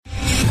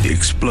The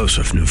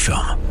explosive new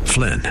film,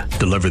 Flynn,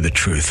 deliver the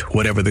truth,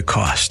 whatever the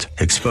cost,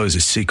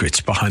 exposes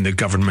secrets behind the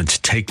government's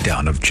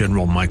takedown of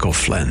General Michael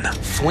Flynn.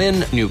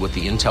 Flynn knew what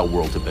the intel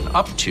world had been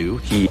up to.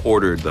 He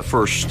ordered the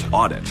first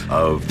audit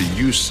of the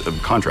use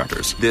of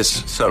contractors.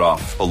 This set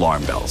off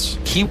alarm bells.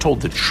 He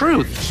told the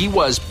truth. He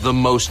was the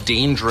most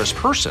dangerous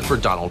person for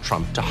Donald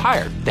Trump to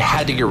hire. They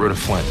had to get rid of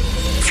Flynn.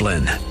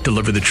 Flynn,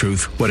 deliver the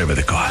truth, whatever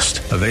the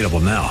cost. Available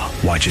now.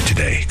 Watch it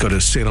today. Go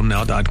to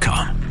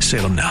salemnow.com.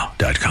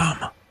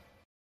 salemnow.com.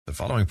 The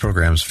following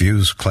program's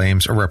views,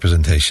 claims, or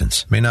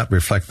representations may not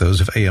reflect those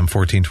of AM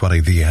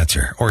 1420 The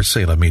Answer or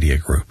Salem Media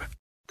Group.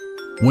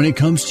 When it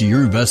comes to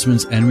your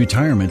investments and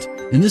retirement,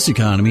 in this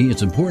economy,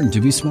 it's important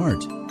to be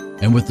smart.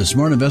 And with the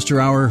Smart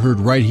Investor Hour heard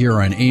right here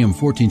on AM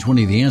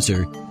 1420 The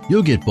Answer,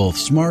 you'll get both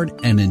smart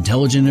and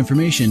intelligent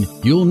information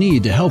you'll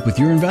need to help with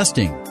your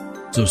investing.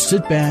 So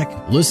sit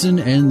back, listen,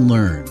 and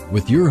learn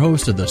with your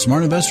host of the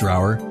Smart Investor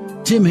Hour,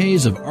 Tim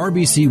Hayes of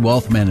RBC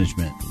Wealth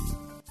Management.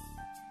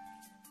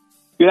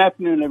 Good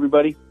afternoon,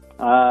 everybody.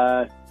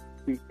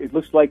 It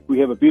looks like we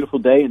have a beautiful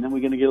day, and then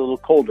we're going to get a little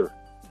colder.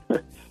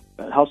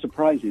 How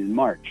surprising in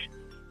March.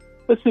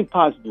 Let's think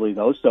positively,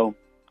 though. So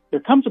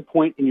there comes a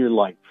point in your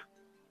life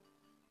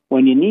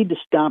when you need to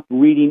stop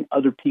reading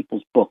other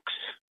people's books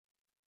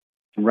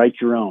and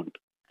write your own.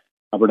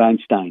 Albert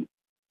Einstein.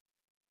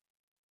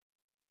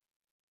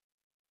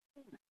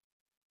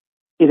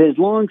 It has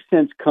long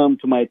since come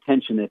to my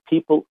attention that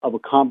people of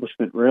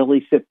accomplishment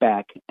rarely sit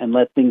back and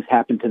let things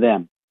happen to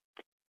them.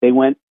 They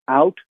went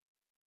out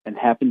and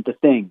happened to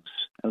things.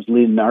 That was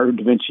Leonardo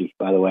da Vinci,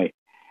 by the way.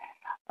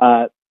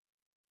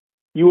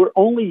 You were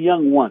only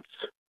young once,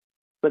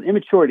 but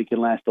immaturity can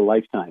last a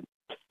lifetime.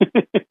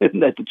 Isn't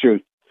that the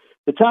truth?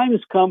 The time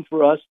has come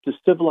for us to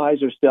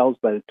civilize ourselves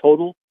by the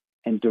total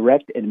and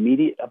direct and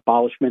immediate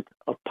abolishment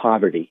of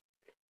poverty.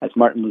 That's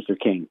Martin Luther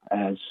King.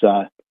 As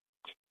I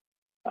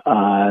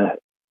thought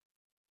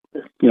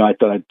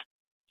I'd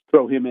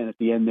throw him in at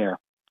the end there.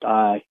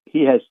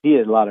 He had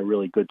a lot of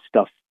really good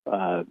stuff.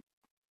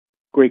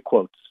 Great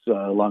quotes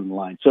along the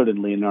line. So did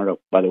Leonardo,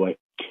 by the way.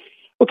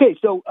 Okay,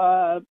 so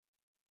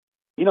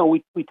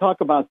we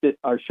talk about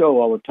our show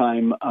all the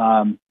time.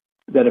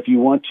 That if you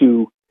want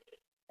to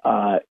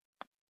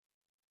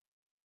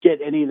get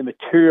any of the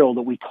material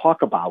that we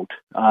talk about,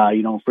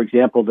 for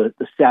example, the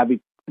Savvy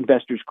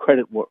Investors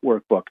Credit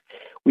Workbook,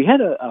 we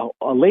had a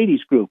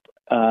ladies group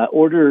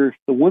order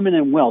the Women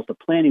in Wealth, a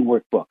planning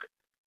workbook.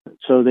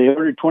 So they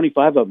ordered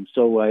 25 of them.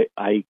 So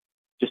I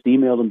just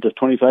emailed them to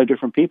 25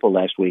 different people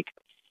last week.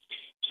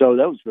 So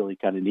that was really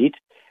kind of neat.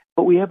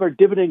 But we have our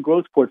dividend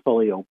growth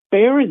portfolio.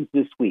 Barron's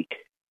this week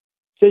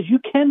says you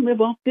can live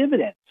off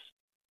dividends.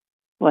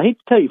 Well, I hate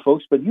to tell you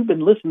folks, but you've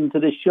been listening to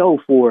this show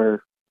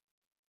for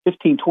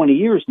 15, 20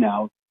 years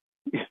now.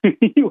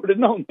 You would have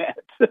known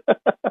that.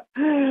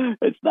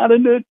 It's not a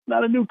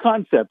new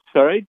concept,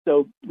 all right?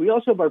 So we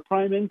also have our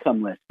prime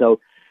income list. So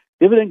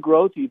dividend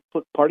growth, you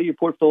put part of your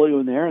portfolio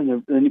in there,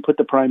 and then you put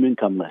the prime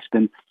income list.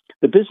 And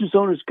the Business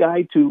Owner's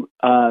Guide to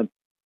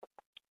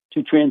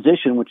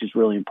Transition, which is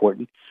really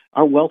important,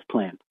 our wealth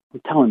plan.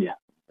 I'm telling you,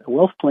 a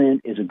wealth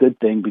plan is a good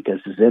thing because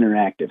it's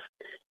interactive.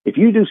 If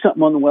you do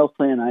something on the wealth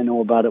plan, I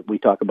know about it. We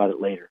talk about it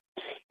later.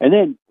 And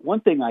then one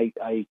thing I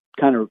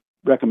kind of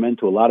recommend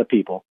to a lot of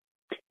people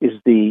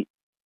is the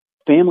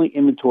Family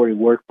Inventory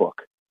Workbook.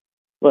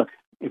 Look,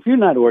 if you're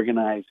not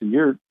organized and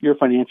your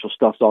financial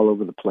stuff's all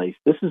over the place,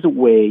 this is a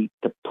way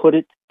to put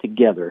it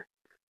together,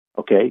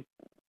 okay?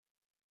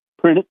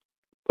 Print it,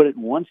 put it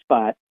in one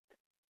spot.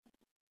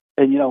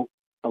 And,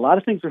 a lot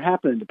of things are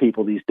happening to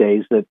people these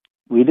days that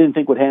we didn't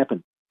think would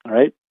happen, all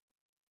right?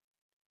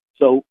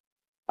 So,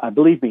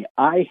 believe me,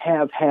 I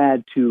have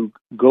had to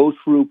go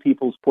through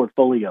people's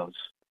portfolios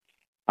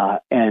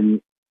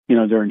and,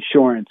 their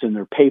insurance and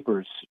their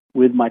papers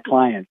with my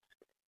clients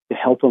to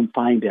help them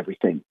find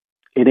everything.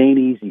 It ain't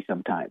easy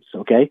sometimes,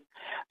 okay?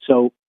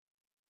 So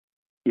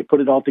you put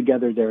it all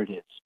together, there it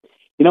is.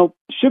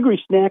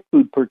 Sugary snack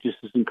food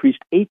purchases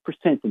increased 8%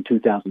 in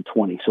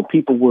 2020. So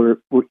people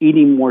were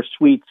eating more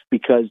sweets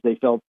because they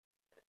felt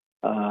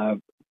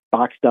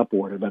boxed up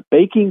order. But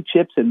baking,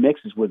 chips, and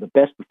mixes were the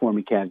best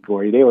performing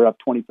category. They were up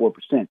 24%.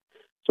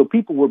 So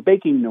people were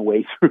baking their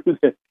way through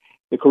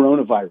the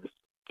coronavirus.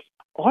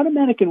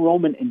 Automatic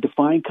enrollment in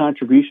defined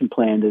contribution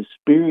plan has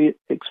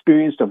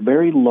experienced a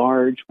very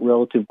large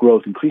relative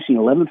growth, increasing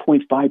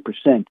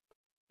 11.5%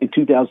 in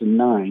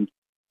 2009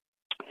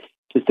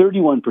 to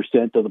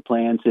 31% of the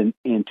plans in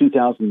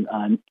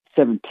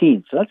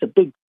 2017. So that's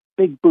a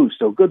big boost.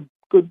 So good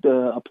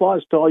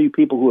applause to all you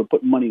people who are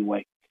putting money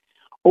away.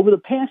 Over the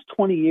past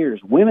 20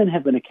 years, women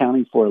have been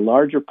accounting for a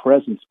larger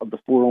presence of the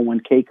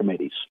 401k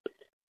committees.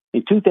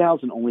 In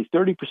 2000, only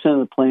 30% of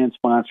the plan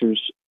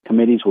sponsors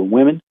committees were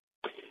women.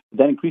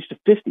 That increased to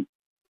 50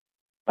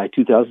 by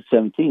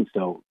 2017.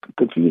 So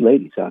good for you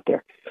ladies out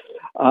there.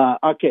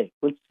 Okay,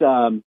 let's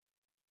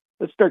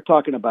start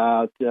talking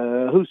about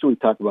who should we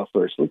talk about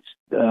first? Let's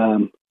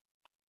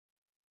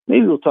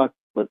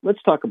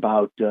talk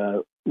about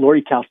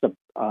Lori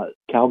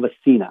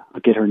Calvasina.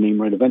 I'll get her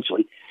name right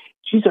eventually.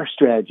 she's our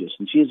strategist,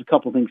 and she has a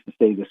couple things to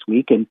say this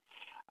week. And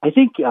I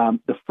think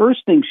the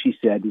first thing she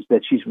said is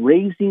that she's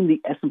raising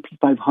the S&P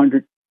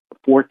 500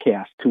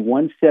 forecast to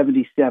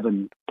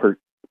 177 per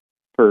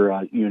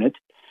unit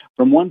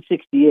from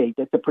 168.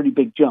 That's a pretty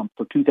big jump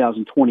for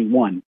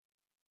 2021,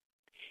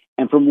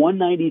 and from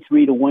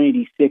 193 to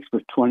 186 for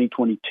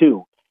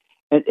 2022.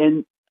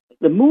 And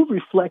the move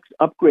reflects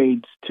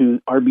upgrades to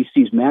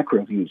RBC's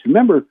macro views.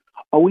 Remember,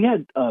 we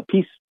had a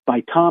piece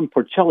by Tom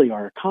Porcelli,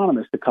 our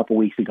economist, a couple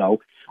weeks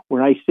ago,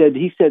 where he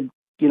said,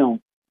 you know,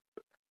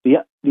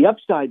 the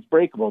upside's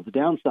breakable, the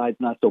downside's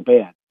not so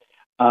bad.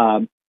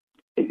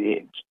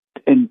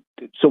 And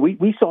so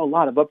we saw a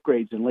lot of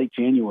upgrades in late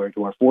January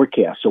to our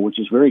forecast, so which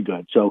is very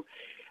good. So,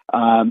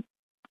 and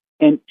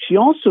she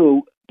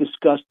also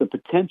discussed the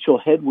potential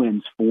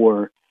headwinds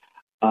for,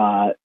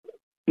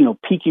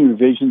 peaking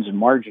revisions and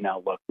margin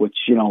outlook, which,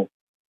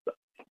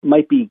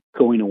 might be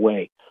going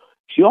away.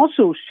 She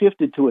also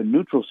shifted to a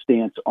neutral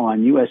stance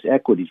on U.S.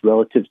 equities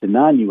relative to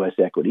non-U.S.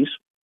 equities.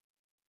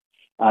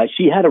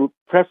 She had a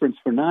preference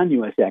for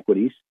non-U.S.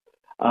 equities,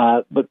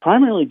 but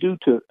primarily due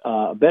to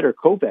a better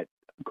COVID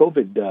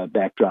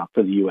backdrop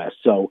for the U.S.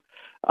 So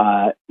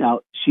now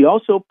she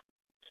also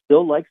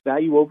still likes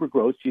value over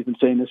growth. She's been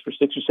saying this for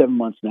 6 or 7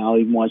 months now,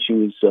 even while she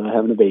was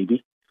having a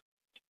baby,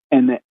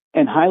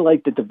 and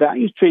highlight that the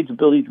values trade's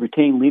ability to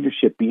retain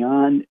leadership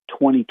beyond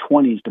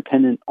 2020 is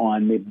dependent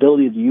on the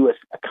ability of the U.S.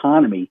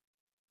 economy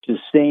to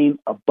sustain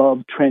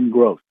above trend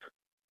growth.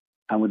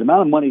 And with the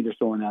amount of money they're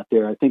throwing out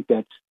there, I think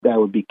that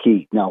would be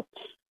key. Now,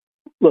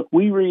 look,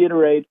 we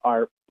reiterate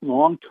our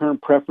long-term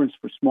preference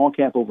for small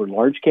cap over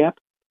large cap.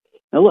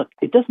 Now, look,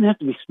 it doesn't have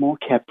to be small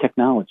cap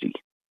technology,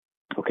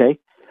 okay?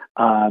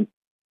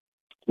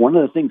 One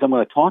of the things I'm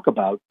going to talk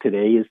about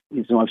today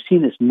is I've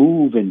seen this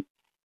move in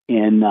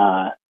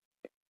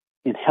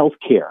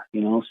healthcare,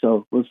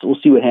 so we'll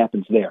see what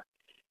happens there.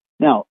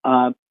 Now,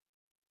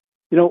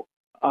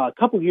 a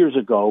couple of years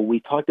ago, we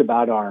talked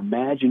about our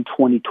Imagine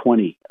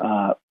 2020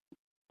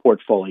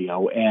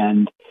 portfolio,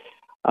 and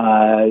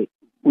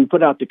we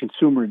put out the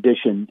consumer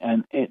edition.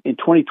 And in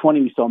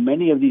 2020, we saw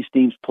many of these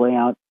themes play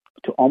out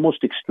to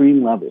almost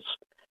extreme levels.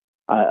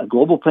 A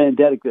global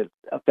pandemic that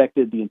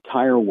affected the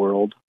entire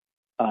world,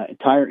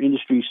 entire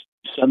industries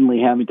suddenly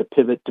having to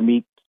pivot to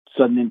meet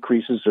sudden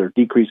increases or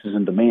decreases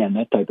in demand,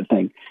 that type of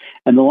thing.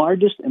 And the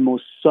largest and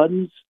most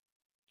sudden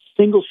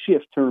single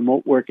shift to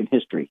remote work in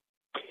history.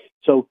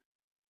 So,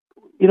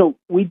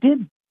 we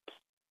did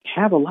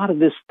have a lot of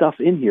this stuff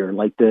in here,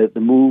 like the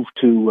move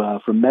to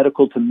from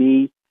medical to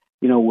me,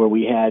 where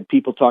we had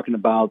people talking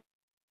about,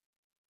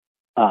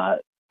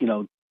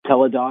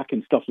 teledoc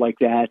and stuff like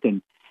that.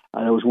 And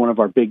that was one of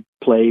our big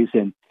plays.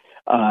 And,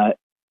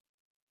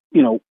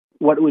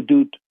 what it would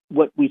do,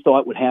 what we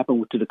thought would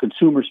happen to the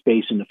consumer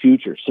space in the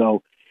future.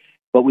 So,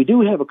 but we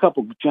do have a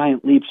couple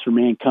giant leaps for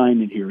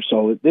mankind in here.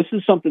 So this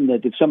is something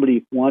that if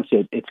somebody wants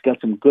it, it's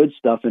got some good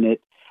stuff in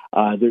it.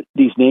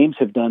 These names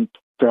have done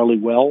fairly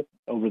well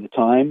over the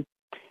time.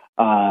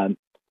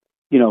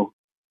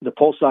 The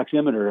pulse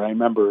oximeter, I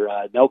remember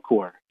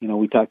Nellcor,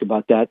 we talked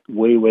about that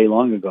way, way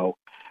long ago.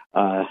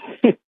 And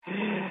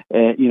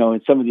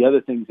some of the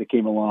other things that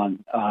came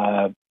along,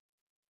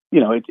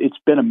 it's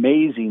been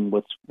amazing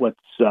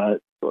what's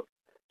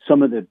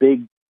some of the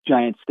big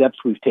giant steps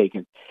we've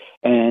taken.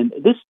 And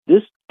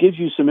this gives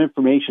you some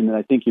information that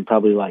I think you'd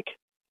probably like.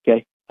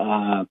 Okay.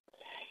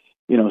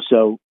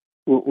 So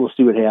we'll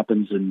see what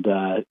happens. And,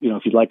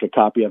 if you'd like a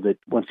copy of it,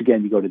 once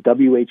again, you go to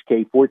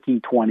WHK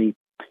 1420,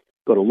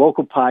 go to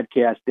local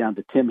podcast down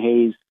to Tim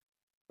Hayes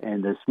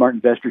and the Smart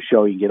Investor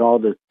Show. You get all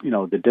the,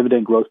 the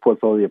dividend growth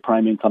portfolio,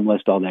 prime income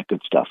list, all that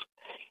good stuff.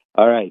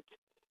 All right.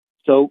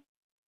 So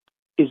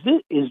is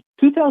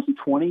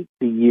 2020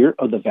 the year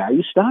of the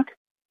value stock?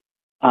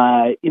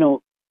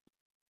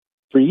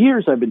 For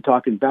years I've been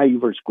talking value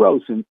versus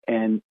growth,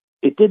 and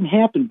it didn't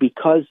happen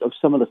because of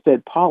some of the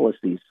Fed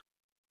policies.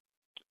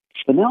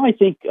 But now I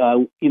think,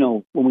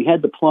 when we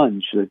had the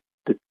plunge,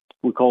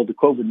 we called the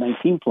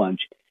COVID-19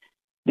 plunge,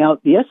 now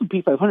the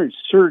S&P 500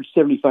 surged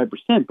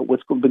 75%, but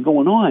what's been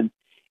going on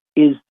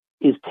is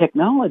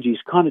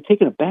technology's kind of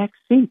taken a back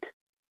seat.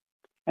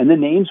 And the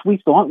names we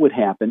thought would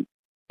happen,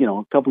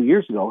 a couple of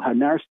years ago, are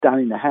now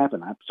starting to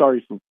happen. I'm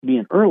sorry for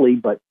being early,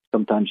 but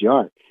sometimes you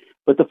are.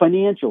 But the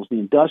financials, the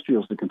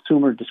industrials, the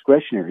consumer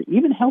discretionary,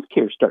 even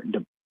healthcare is starting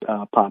to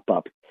pop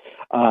up,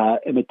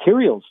 and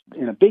materials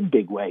in a big,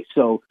 big way.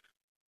 So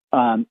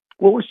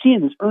what we're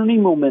seeing is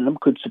earning momentum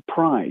could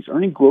surprise.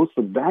 Earning growth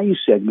for the value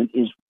segment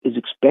is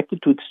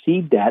expected to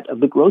exceed that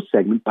of the growth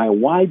segment by a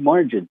wide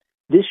margin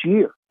this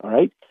year. All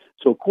right.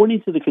 So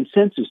according to the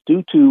consensus,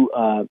 due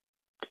to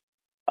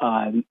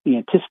the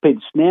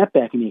anticipated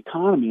snapback in the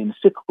economy and the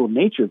cyclical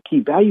nature of key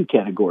value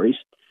categories,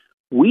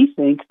 we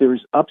think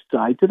there's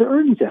upside to the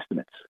earnings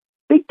estimates,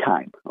 big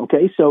time.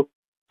 Okay, so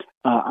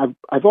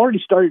I've already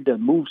started to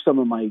move some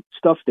of my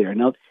stuff there.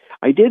 Now,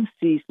 I did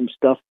see some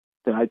stuff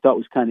that I thought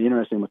was kind of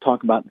interesting. We'll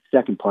talk about in the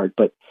second part,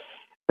 but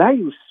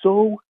value is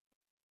so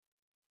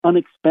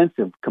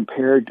inexpensive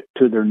compared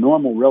to their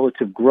normal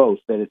relative growth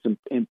that it's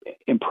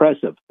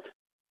impressive.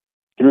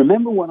 And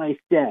remember when I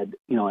said,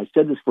 I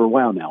said this for a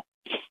while now,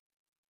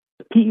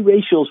 the PE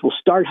ratios will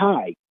start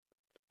high,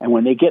 and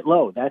when they get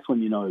low, that's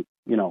when you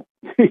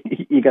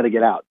got to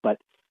get out. But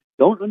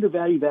don't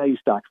undervalue value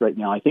stocks right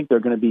now. I think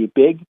they're going to be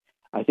big.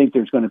 I think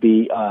there's going to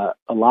be a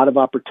lot of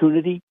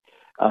opportunity.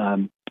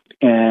 And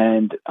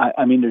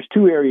I mean, there's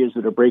two areas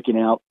that are breaking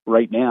out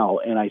right now,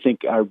 and I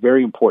think are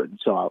very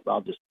important. So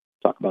I'll just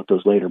talk about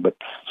those later. But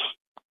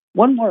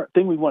one more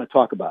thing we want to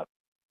talk about: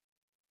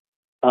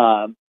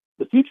 the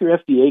future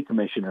FDA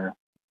commissioner,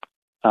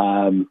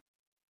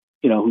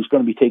 who's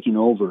going to be taking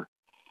over.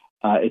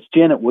 It's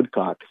Janet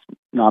Woodcock's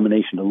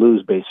nomination to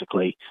lose,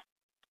 basically,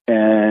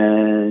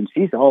 and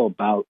she's all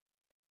about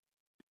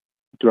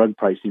drug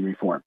pricing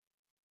reform.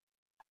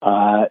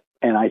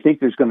 And I think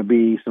there's going to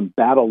be some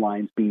battle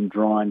lines being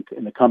drawn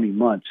in the coming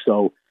months.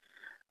 So,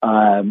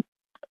 biotech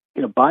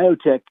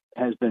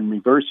has been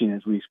reversing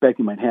as we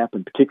expected might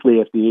happen,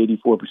 particularly after the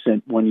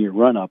 84% one-year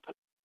run-up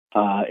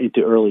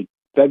into early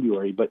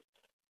February. But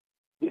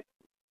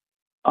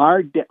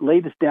our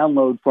latest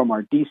download from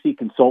our DC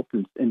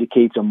consultants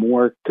indicates a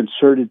more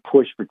concerted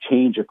push for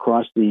change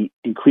across the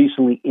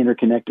increasingly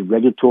interconnected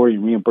regulatory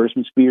and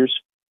reimbursement spheres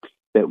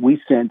that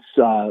we sense,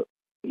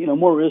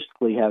 more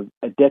realistically have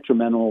a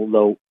detrimental,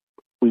 though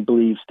we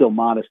believe still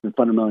modest and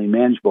fundamentally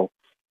manageable,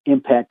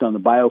 impact on the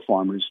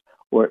biofarmers,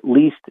 or at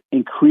least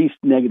increased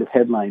negative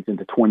headlines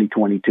into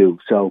 2022.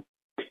 So,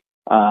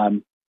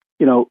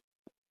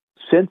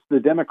 since the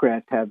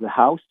Democrats have the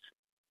House,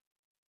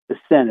 the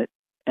Senate,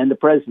 and the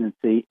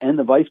presidency and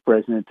the vice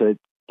president to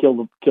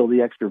kill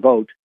the extra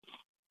vote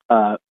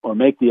or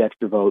make the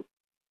extra vote,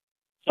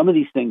 some of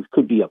these things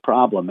could be a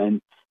problem.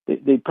 And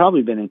they've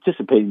probably been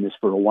anticipating this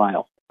for a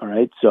while. All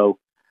right. So,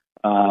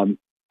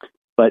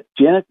 but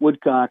Janet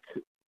Woodcock,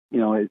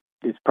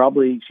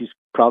 she's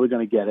probably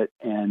going to get it.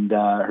 And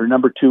her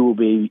number two will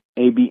be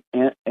A.B.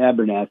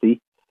 Abernathy.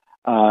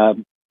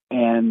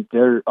 And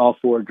they're all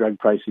for drug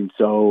pricing.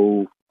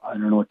 So I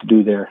don't know what to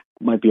do there.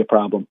 Might be a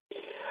problem.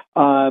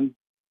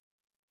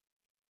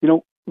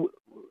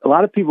 A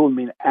lot of people have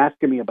been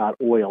asking me about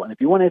oil. And if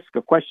you want to ask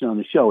a question on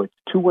the show, it's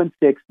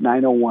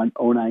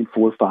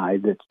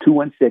 216-901-0945. That's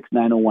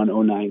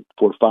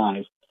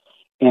 216-901-0945.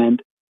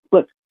 And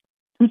look,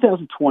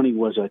 2020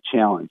 was a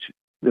challenge.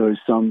 There was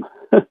some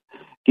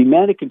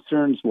thematic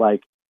concerns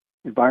like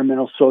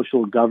environmental,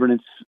 social,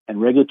 governance, and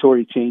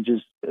regulatory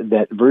changes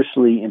that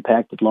adversely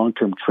impacted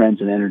long-term trends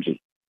in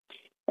energy.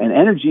 And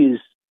energy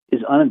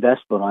is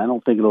uninvestable. I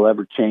don't think it'll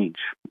ever change.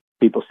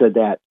 People said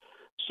that.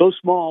 So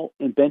small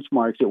in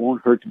benchmarks, it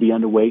won't hurt to be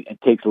underweight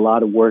and takes a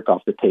lot of work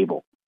off the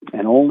table.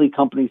 And only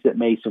companies that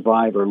may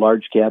survive are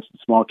large caps, and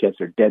small caps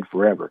are dead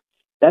forever.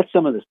 That's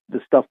some of the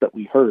stuff that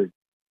we heard.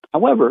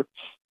 However,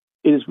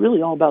 it is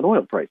really all about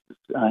oil prices.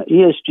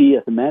 ESG,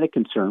 a thematic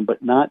concern,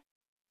 but not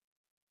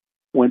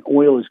when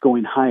oil is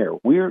going higher.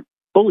 We're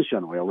bullish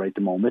on oil right at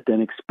the moment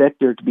and expect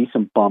there to be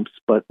some bumps,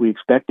 but we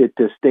expect it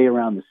to stay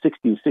around the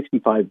 $60 to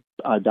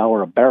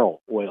 $65 a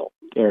barrel oil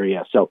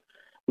area. So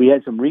we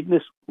had some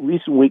recent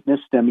weakness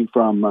stemming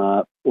from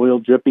oil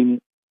dropping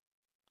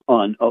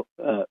on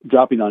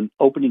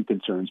opening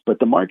concerns, but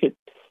the market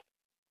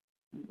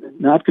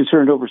not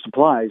concerned over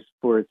supplies.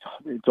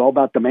 It's all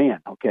about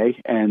demand, okay?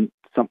 And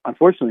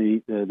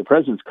unfortunately, the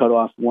president's cut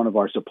off one of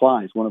our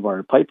supplies, one of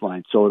our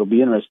pipelines, so it'll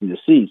be interesting to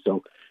see.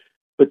 So,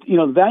 but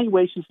the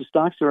valuations, the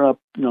stocks are up,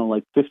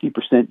 like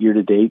 50% year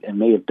to date, and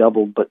may have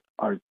doubled, but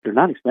they're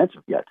not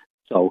expensive yet.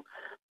 So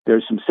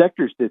there's some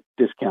sectors that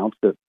discounts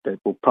that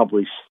will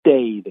probably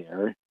stay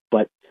there,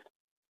 but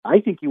I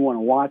think you want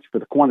to watch for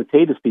the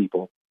quantitative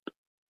people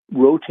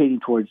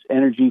rotating towards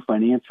energy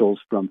financials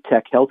from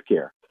tech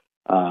healthcare.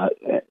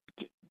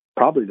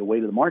 Probably the way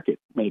to the market,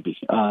 maybe.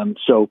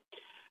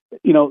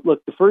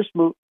 Look, the first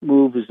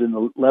move is in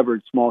the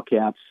levered small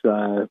caps.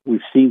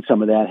 We've seen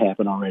some of that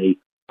happen already.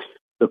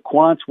 The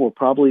quants will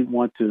probably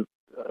want to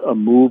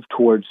move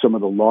towards some of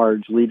the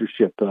large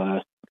leadership,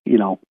 and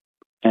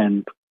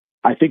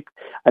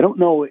I don't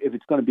know if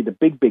it's going to be the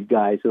big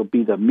guys. It'll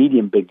be the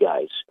medium big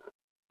guys.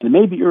 And it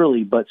may be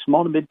early, but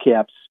small to mid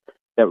caps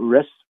that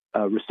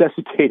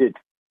resuscitated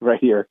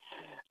right here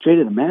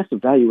traded a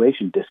massive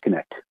valuation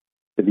disconnect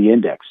to the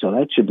index. So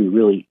that should be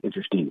really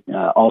interesting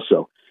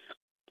also.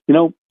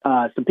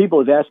 Some people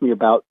have asked me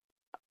about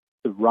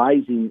the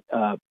rising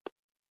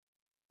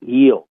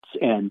yields.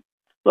 And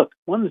look,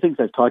 one of the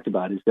things I've talked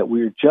about is that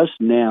we're just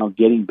now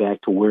getting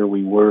back to where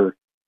we were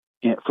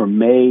from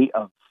May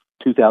of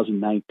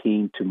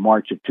 2019 to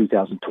March of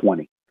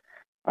 2020.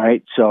 All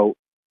right. So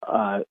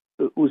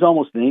it was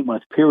almost an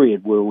 8-month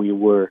period where we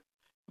were,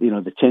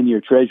 the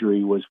 10-year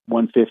treasury was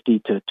 150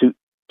 to 2%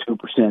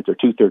 or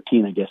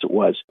 213, I guess it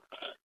was.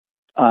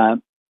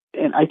 And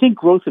I think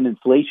growth and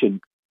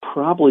inflation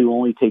probably will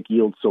only take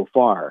yield so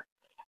far.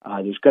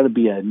 There's got to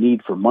be a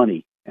need for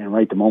money. And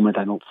right at the moment,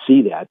 I don't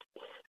see that.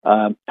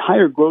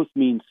 Higher growth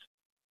means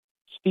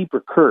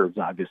steeper curves,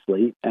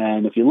 obviously.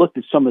 And if you looked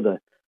at some of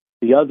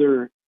the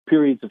other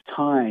periods of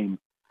time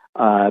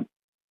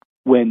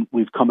when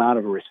we've come out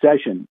of a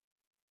recession,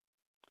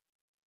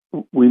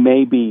 we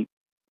may be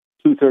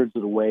 2/3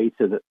 of the way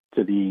to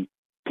to the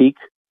peak,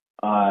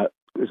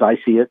 as I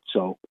see it.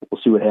 So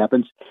we'll see what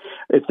happens.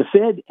 If the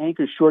Fed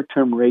anchors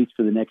short-term rates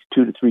for the next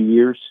 2 to 3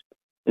 years,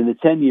 then the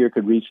 10-year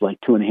could reach like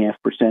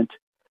 2.5%.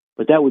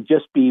 But that would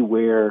just be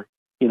where,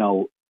 you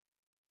know,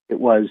 it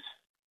was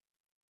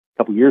a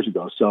couple years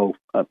ago. So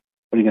what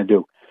are you going to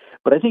do?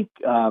 But I think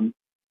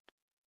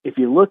if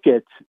you look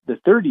at the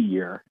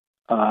 30-year,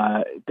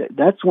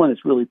 that's one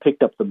that's really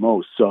picked up the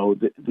most. So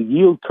the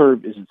yield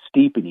curve isn't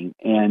steepening.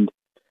 And,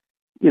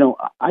 you know,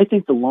 I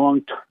think the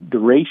long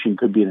duration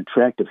could be an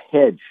attractive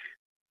hedge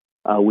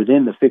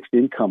within the fixed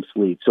income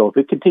sleeve. So if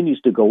it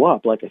continues to go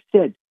up, like I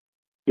said,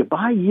 you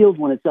buy yield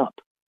when it's up,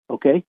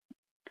 okay?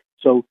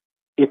 So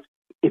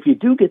if you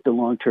do get the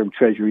long-term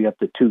treasury up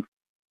to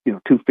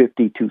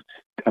 250, 3%,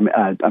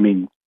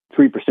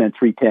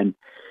 310,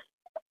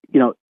 you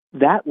know,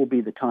 that will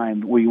be the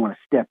time where you want to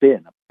step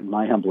in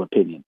my humble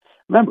opinion.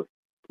 Remember,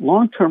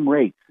 long-term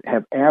rates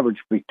have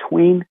averaged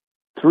between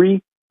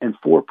 3 and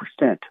 4%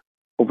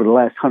 over the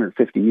last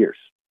 150 years.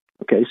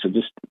 Okay, so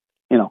just,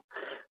 you know,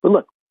 but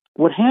look,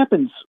 what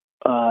happens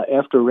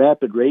after a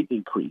rapid rate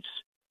increase,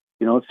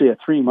 you know, let's say a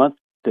 3-month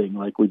thing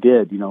like we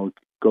did, you know,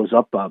 goes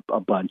up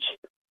a bunch,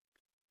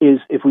 is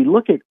if we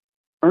look at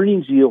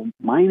earnings yield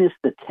minus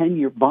the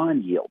 10-year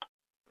bond yield,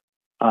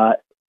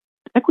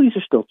 equities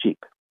are still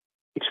cheap,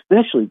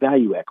 especially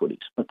value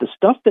equities. But the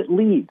stuff that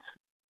leads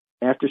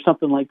after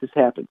something like this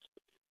happens,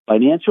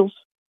 financials,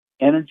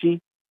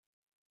 energy,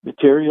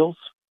 materials,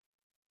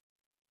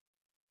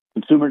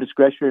 consumer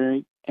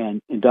discretionary,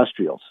 and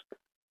industrials.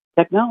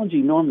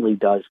 Technology normally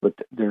does, but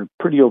they're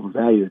pretty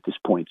overvalued at this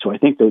point. So I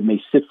think they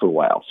may sit for a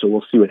while. So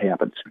we'll see what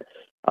happens.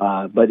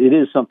 But it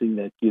is something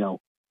that, you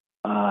know,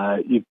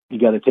 you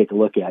got to take a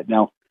look at.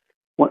 Now,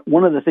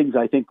 one of the things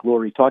I think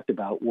Lori talked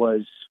about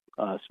was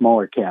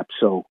smaller caps.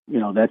 So, you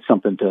know, that's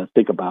something to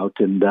think about.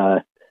 And,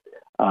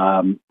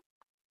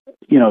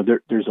 you know,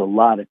 there's a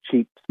lot of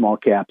cheap small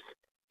caps,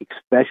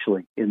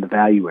 especially in the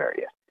value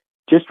area.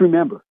 Just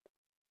remember,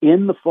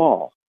 in the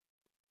fall,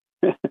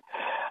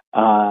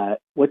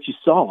 what you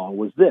saw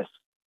was this.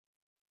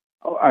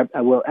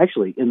 Well,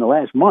 actually, in the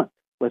last month,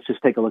 let's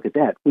just take a look at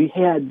that. We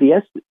had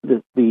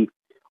the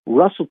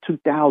Russell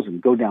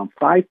 2000 go down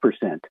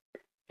 5%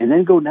 and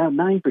then go down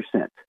 9%.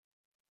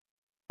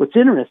 What's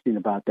interesting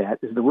about that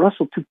is the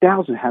Russell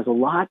 2000 has a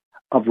lot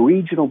of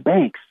regional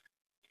banks,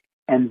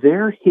 and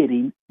they're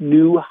hitting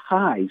new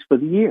highs for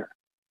the year.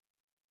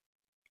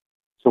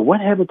 So what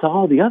happened to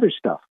all the other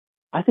stuff?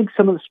 I think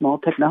some of the small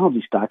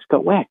technology stocks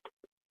got whacked.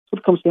 That's what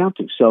it comes down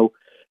to. So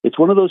it's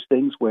one of those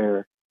things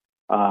where,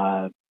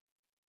 you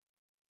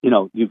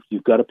know,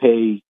 you've got to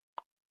pay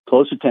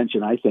close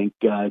attention, I think,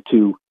 to,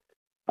 you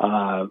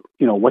know,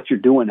 what you're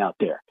doing out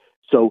there.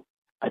 So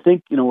I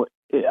think, you know,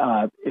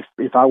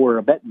 if I were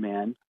a betting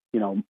man, you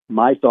know,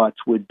 my thoughts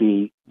would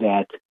be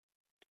that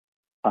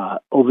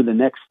over the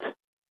next,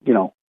 you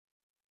know,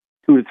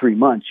 2 to 3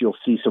 months, you'll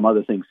see some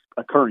other things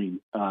occurring,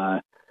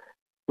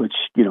 which,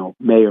 you know,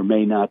 may or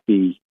may not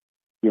be,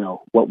 you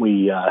know, what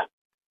we are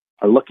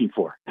looking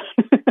for.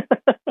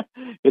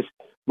 It's,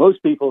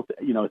 most people,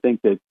 you know,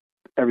 think that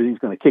everything's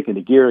going to kick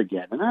into gear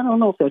again. And I don't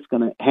know if that's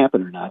going to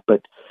happen or not.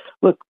 But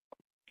look,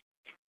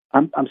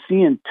 I'm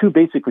seeing 2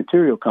 basic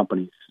material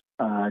companies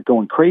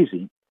going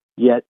crazy.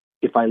 Yet,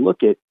 if I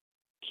look at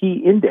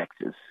key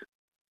indexes,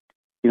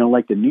 you know,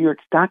 like the New York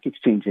Stock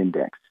Exchange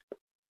Index,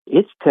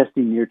 it's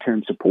testing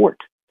near-term support.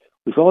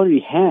 We've already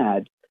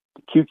had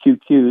the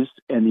QQQs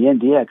and the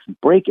NDX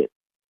break it.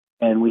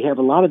 And we have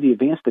a lot of the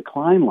advanced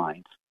decline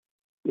lines,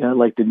 you know,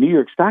 like the New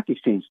York Stock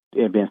Exchange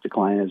advanced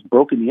decline has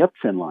broken the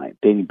uptrend line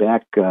dating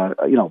back,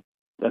 you know,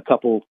 a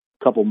couple,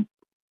 you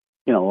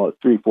know,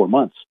 3-4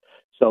 months.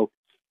 So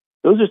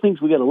those are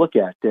things we got to look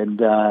at. And,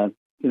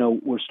 you know,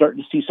 we're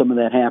starting to see some of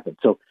that happen.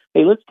 So,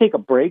 hey, let's take a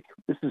break.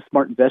 This is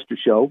Smart Investor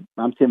Show.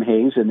 I'm Tim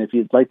Hayes. And if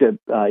you'd like to,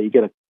 you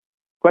get a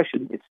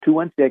question, it's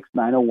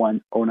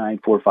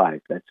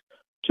 216-901-0945. That's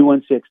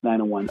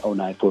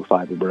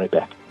 216-901-0945. We'll be right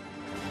back.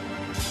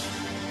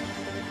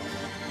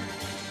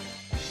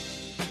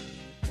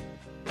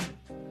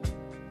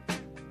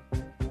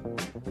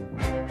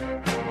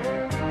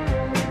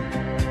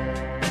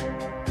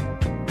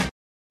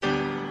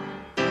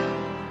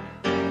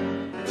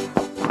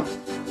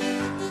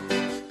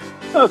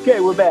 Okay,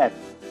 we're back.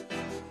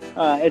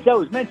 As I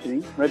was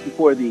mentioning right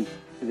before the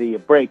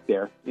break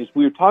there, is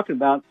we were talking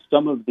about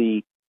some of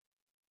the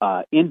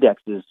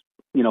indexes,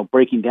 you know,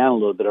 breaking down a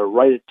little bit, are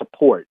right at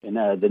support. And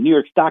the New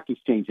York Stock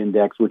Exchange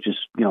Index, which is,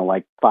 you know,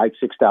 like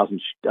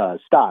 5,000-6,000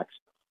 stocks.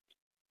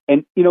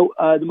 And, you know,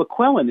 the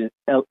McClellan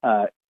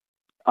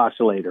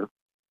oscillator,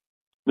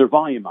 their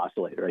volume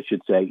oscillator, I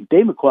should say.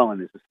 Dave McClellan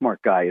is a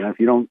smart guy. You know,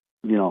 if you don't,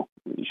 you know,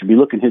 you should be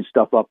looking his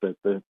stuff up.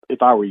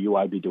 If I were you,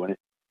 I'd be doing it.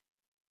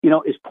 You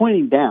know, is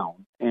pointing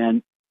down,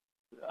 and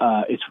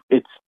it's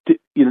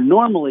you know,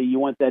 normally you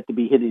want that to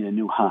be hitting a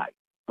new high.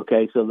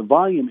 Okay, so the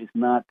volume is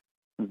not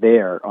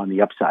there on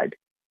the upside.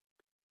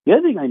 The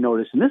other thing I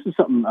noticed, and this is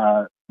something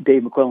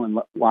Dave McClellan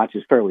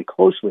watches fairly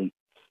closely,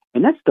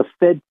 and that's the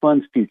Fed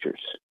funds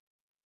futures.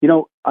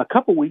 A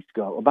couple weeks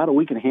ago, about a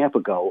week and a half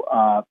ago,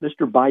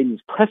 Mr.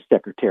 Biden's press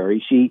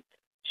secretary, she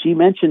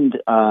mentioned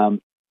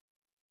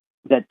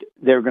that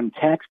they're going to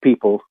tax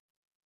people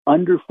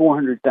under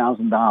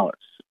 $400,000.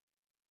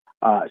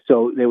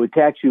 So they would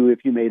tax you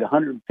if you made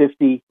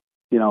 150,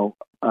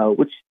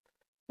 which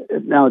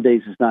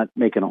nowadays is not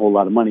making a whole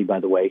lot of money, by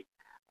the way,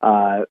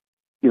 as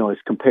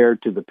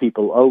compared to the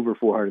people over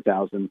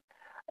 400,000.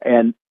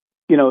 And,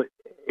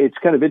 it's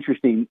kind of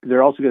interesting.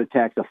 They're also going to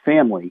tax a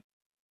family,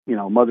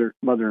 mother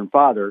and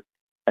father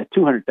at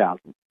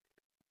 200,000.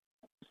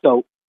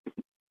 So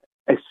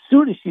as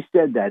soon as she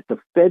said that, the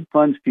Fed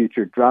funds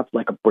future dropped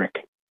like a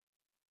brick.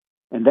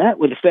 And that,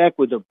 with the fact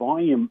with the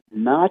volume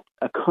not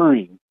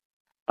occurring,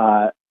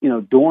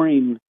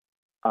 during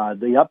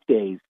the up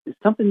days, is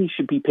something you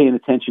should be paying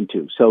attention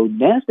to. So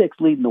NASDAQ's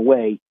leading the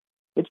way.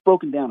 It's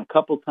broken down a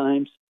couple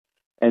times,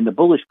 and the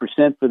bullish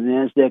percent for the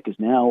NASDAQ is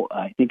now,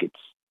 I think it's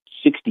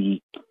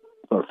 60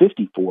 or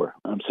 54.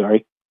 I'm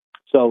sorry.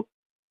 So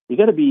you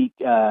got to be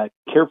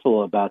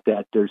careful about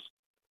that. There's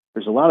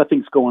a lot of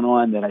things going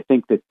on that I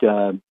think that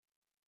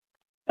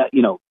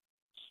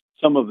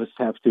some of us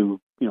have to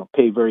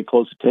pay very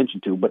close attention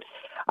to. But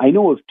I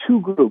know of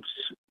two groups,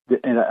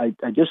 and I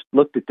just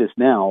looked at this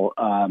now,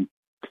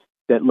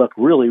 that look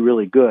really,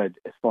 really good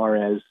as far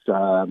as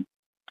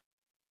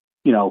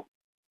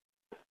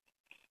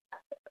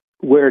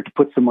where to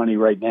put some money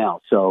right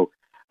now. So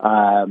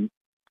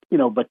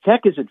but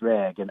tech is a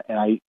drag, and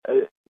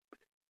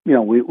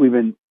we've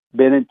been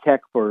in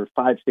tech for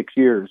 5-6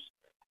 years,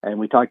 and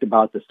we talked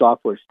about the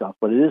software stuff,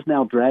 but it is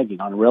now dragging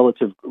on a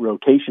relative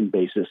rotation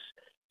basis.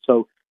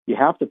 So you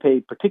have to pay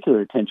particular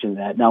attention to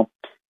that. Now,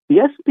 the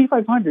S&P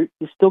 500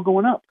 is still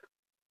going up,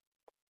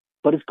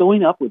 but it's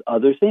going up with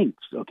other things.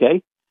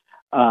 Okay,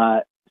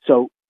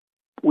 so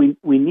we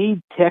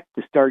need tech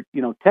to start.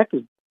 Tech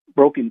is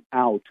broken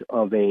out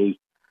of a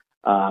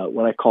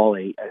what I call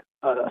a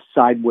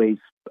sideways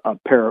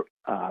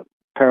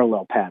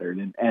parallel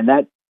pattern, and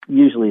that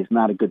usually is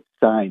not a good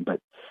sign.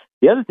 But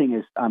the other thing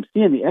is, I'm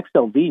seeing the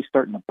XLV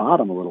starting to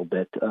bottom a little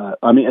bit.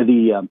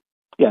 The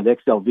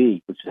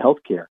XLV, which is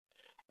healthcare,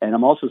 and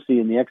I'm also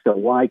seeing the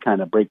XLY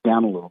kind of break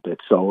down a little bit.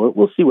 So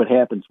we'll see what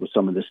happens with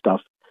some of this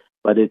stuff.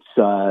 But it's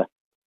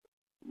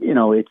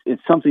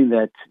it's something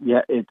that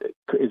it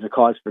is a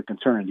cause for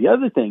concern. The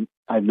other thing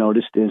I've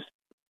noticed is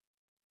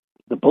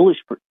the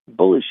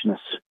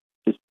bullishness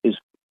is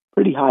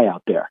pretty high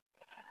out there.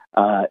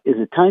 Is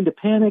it time to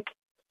panic?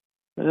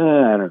 I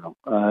don't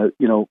know.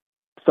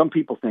 Some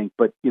people think,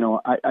 but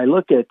I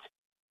look at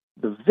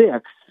the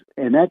VIX,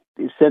 and that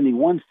is sending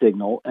one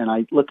signal, and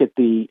I look at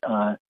the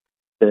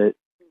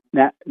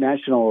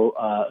National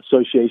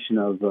Association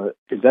of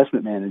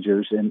Investment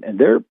Managers, and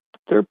they're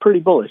pretty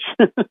bullish,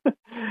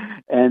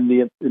 and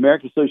the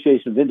American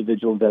Association of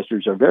Individual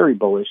Investors are very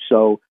bullish.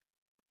 So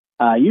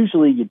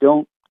usually you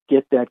don't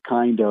get that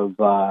kind of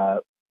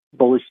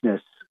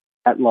bullishness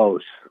at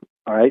lows.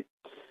 All right.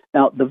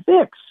 Now the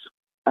VIX,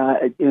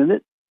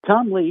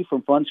 Tom Lee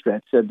from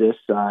Fundstrat said this,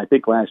 I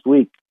think last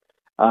week.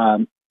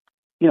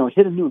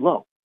 Hit a new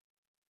low.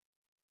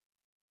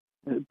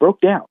 It broke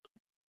down.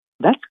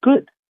 That's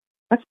good.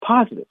 That's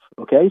positive.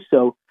 Okay,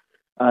 so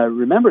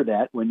remember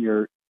that when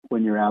you're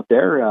out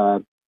there,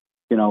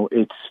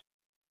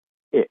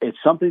 it's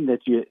something that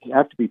you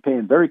have to be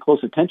paying very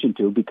close attention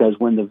to, because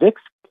when the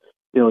VIX,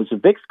 as the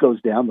VIX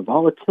goes down, the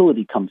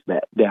volatility comes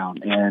back down,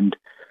 and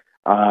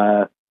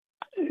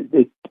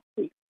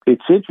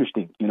it's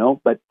interesting,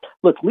 But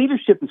look,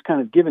 leadership is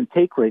kind of give and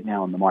take right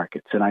now in the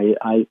markets, and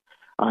I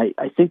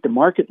think the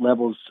market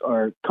levels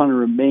are going to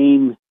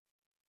remain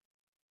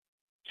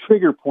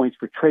trigger points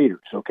for traders.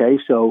 Okay,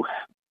 so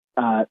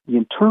the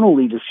internal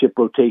leadership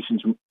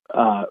rotations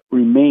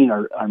remain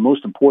are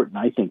most important,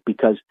 I think,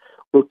 because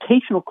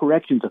rotational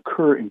corrections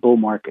occur in bull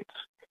markets.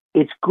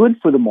 It's good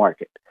for the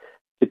market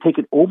to take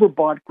an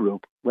overbought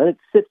group, let it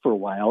sit for a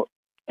while,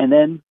 and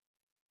then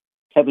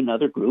have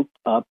another group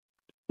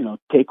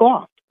take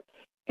off.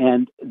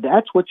 And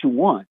that's what you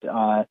want.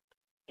 Look,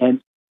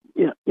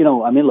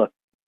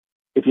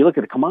 if you look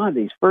at the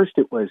commodities, first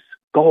it was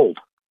gold,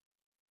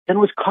 then it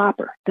was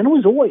copper, then it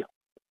was oil.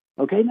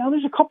 Okay, now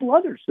there's a couple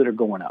others that are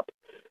going up.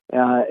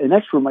 And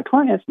that's for my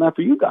clients, not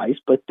for you guys,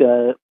 but,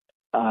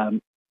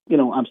 I'm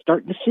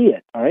starting to see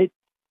it, all right?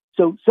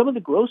 So some of the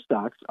growth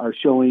stocks are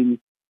showing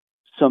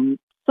some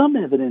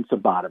evidence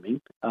of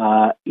bottoming.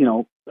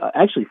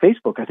 Actually,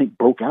 Facebook, I think,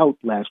 broke out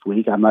last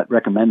week. I'm not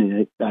recommending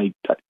it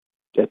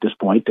at this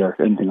point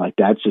or anything like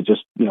that. So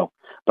just,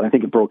 but I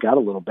think it broke out a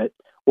little bit,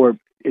 or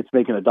it's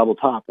making a double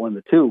top, one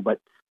of the two. But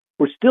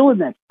we're still in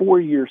that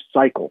 4-year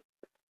cycle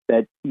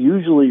that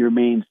usually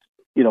remains,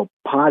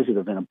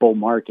 positive in a bull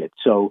market.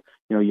 So,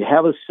 you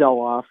have a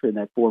sell-off in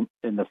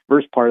the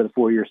first part of the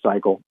 4-year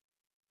cycle,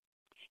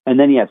 and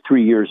then you have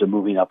 3 years of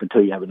moving up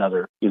until you have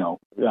another,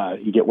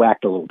 you get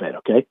whacked a little bit,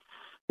 okay?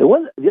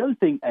 The other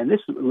thing, and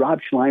Rob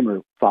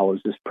Schleimer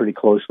follows this pretty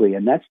closely,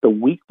 and that's the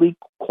weekly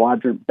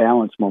quadrant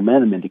balance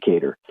momentum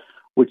indicator,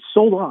 which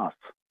sold off,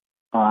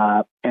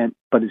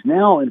 but is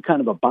now in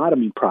kind of a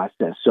bottoming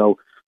process. So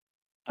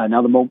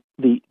Now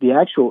the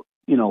actual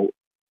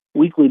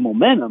weekly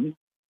momentum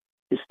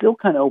is still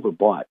kind of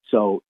overbought,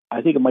 so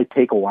I think it might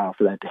take a while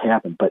for that to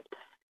happen. But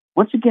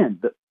once again,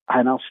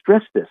 and I'll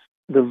stress this: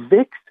 the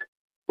VIX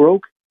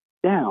broke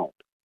down.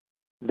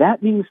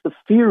 That means the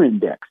fear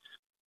index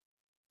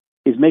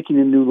is making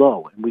a new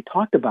low, and we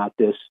talked about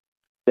this.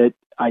 That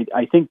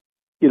I think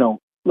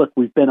look,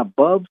 we've been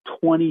above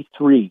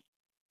 23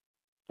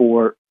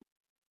 for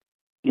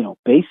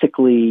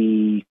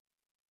basically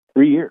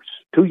 2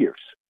 years,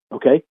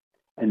 okay?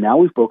 And now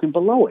we've broken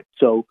below it.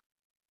 So,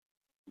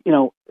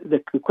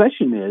 the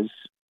question is,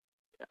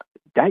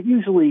 that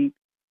usually,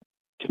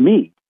 to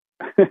me,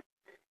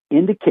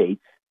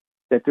 indicates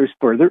that there's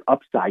further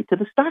upside to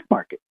the stock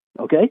market,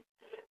 okay?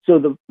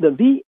 So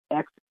the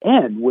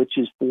VXN, which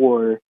is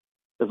for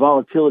the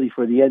volatility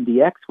for the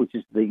NDX, which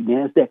is the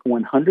NASDAQ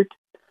 100,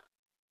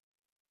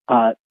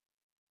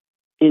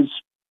 is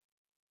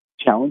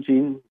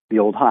challenging the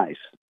old highs,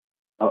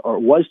 or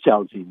was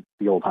challenging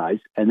the old highs,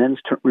 and then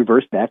it's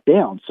reversed back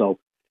down. So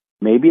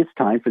maybe it's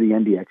time for the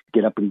NDX to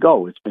get up and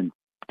go. It's been,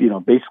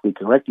 basically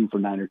correcting for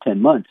 9 or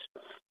 10 months.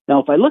 Now,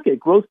 if I look at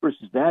growth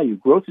versus value,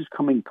 growth is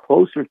coming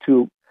closer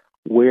to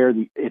where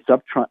its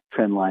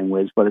uptrend line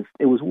was, but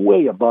it was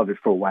way above it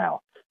for a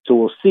while. So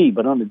we'll see.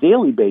 But on the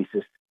daily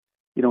basis,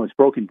 it's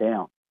broken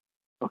down.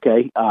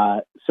 Okay,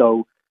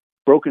 so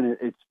broken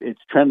its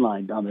trend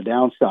line on the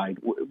downside,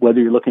 whether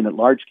you're looking at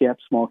large cap,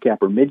 small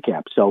cap, or mid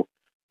cap. So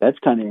that's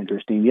kind of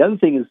interesting. The other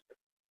thing is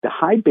the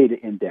high beta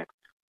index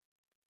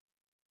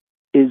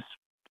is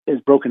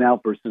broken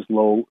out versus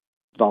low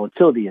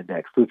volatility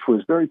index, which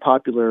was very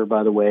popular,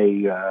 by the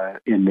way,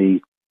 in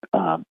the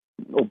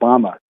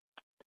Obama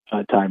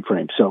time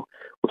frame. So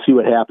we'll see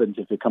what happens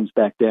if it comes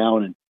back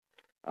down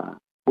and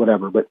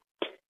whatever. But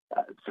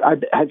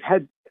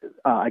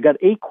I got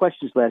 8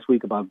 questions last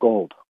week about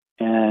gold,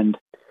 and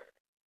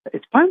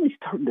it's finally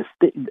starting to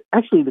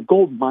actually, the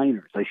gold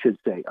miners, I should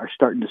say, are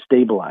starting to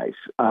stabilize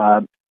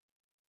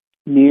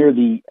near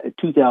the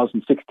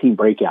 2016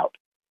 breakout,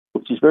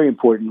 which is very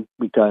important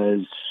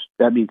because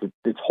that means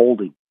it's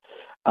holding.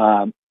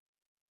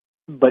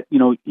 But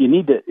you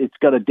need to. It's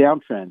got a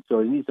downtrend, so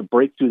it needs to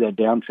break through that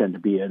downtrend to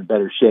be in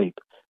better shape.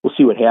 We'll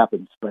see what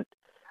happens. But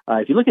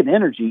if you look at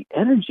energy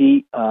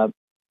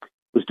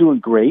was doing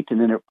great, and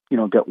then it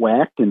got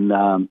whacked, and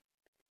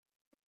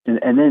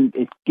then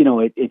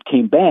it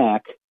came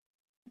back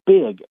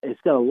big.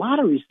 It's got a lot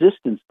of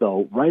resistance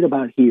though, right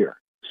about here.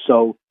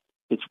 So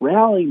it's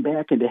rallying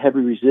back into heavy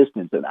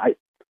resistance, and I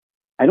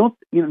don't.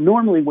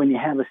 Normally when you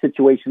have a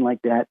situation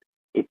like that,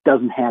 it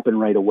doesn't happen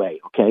right away.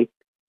 Okay.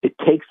 It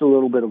takes a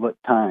little bit of a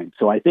time.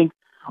 So I think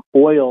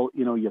oil,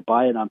 you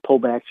buy it on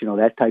pullbacks,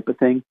 that type of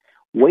thing.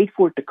 Wait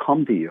for it to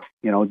come to you.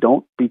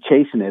 Don't be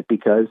chasing it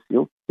because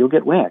you'll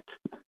get whacked.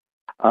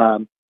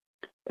 And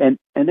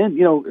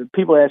then,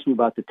 people ask me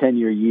about the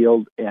 10-year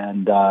yield.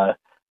 And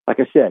like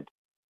I said,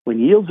 when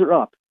yields are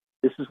up,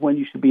 this is when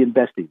you should be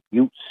investing.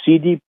 You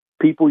CD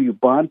people, you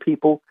bond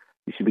people,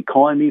 you should be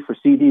calling me for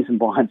CDs and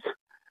bonds.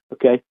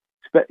 Okay.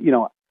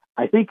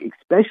 I think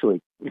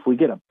especially if we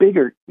get a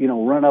bigger,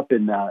 run up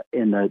in the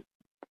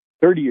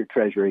 30-year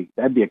Treasury,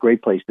 that'd be a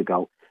great place to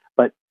go.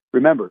 But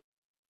remember,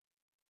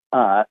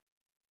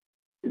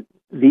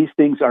 these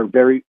things are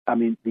the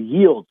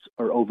yields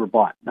are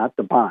overbought, not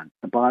the bond.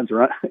 The bonds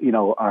are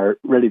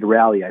ready to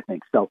rally, I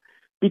think. So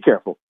be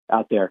careful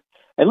out there.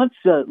 And let's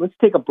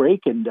take a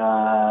break, and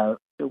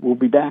we'll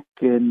be back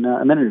in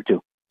a minute or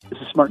two. This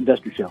is Smart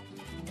Investor Show.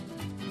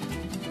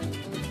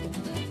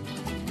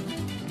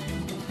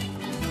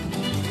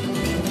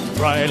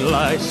 Bright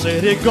light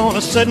city,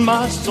 gonna set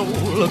my soul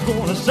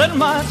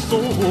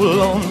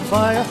on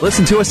fire.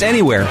 Listen to us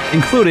anywhere,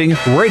 including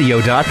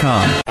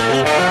radio.com.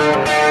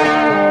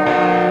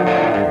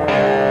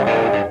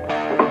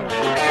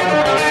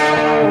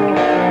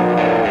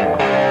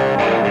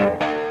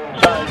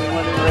 Sorry, we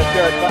wanted to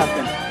start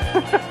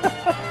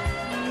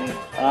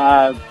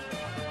talking.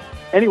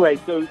 Anyway,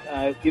 so,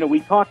 we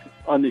talked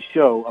on the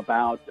show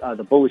about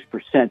the bullish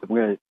percent.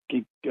 We're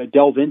going to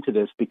delve into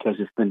this because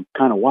it's been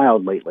kind of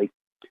wild lately.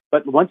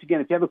 But once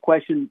again, if you have a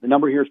question, the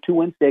number here is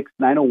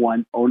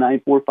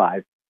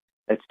 216-901-0945.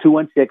 That's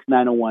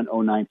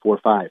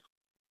 216-901-0945.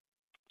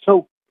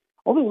 So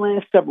over the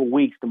last several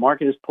weeks, the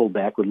market has pulled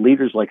back with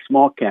leaders like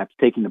small caps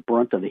taking the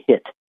brunt of the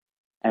hit.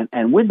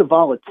 And with the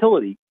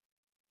volatility,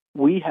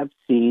 we have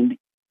seen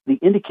the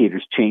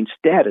indicators change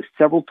status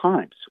several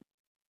times.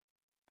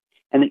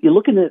 And if you're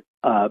looking at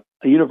a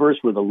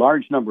universe with a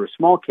large number of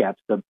small caps,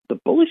 the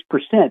bullish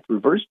percent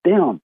reversed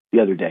down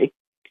the other day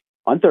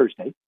on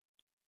Thursday,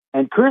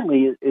 and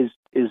currently is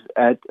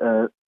at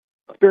a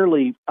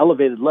fairly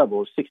elevated level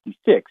of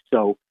 66.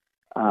 So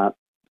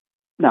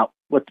now,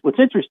 what's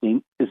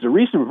interesting is the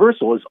recent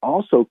reversal has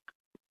also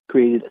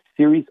created a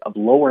series of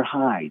lower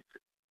highs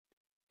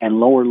and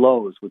lower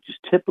lows, which is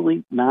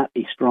typically not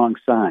a strong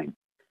sign.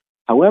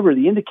 However,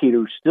 the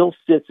indicator still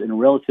sits in a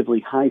relatively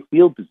high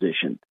field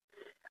position,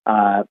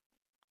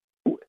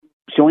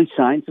 showing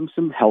signs of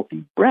some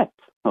healthy breadth.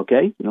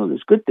 Okay,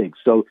 there's good things.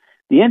 So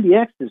The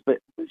NDX has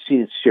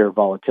seen its share of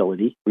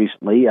volatility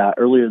recently.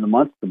 Earlier in the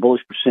month, the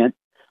bullish percent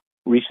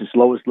reached its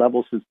lowest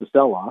level since the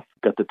sell-off,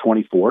 got to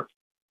 24.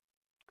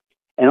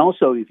 And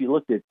also, if you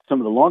looked at some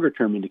of the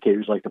longer-term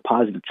indicators like the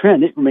positive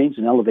trend, it remains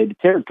in elevated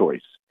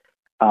territories.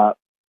 But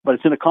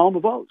it's in a column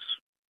of O's.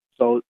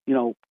 So,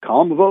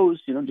 column of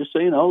O's, just so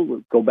you know,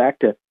 we'll go back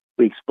to,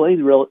 we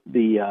explain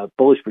the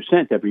bullish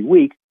percent every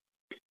week.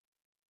 It's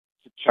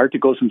a chart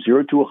that goes from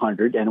 0 to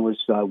 100, and it was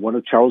one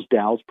of Charles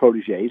Dow's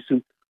proteges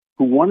who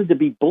wanted to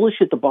be bullish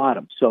at the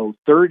bottom. So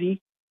 30,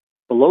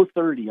 below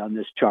 30 on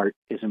this chart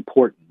is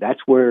important.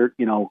 That's where,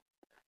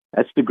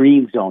 that's the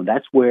green zone.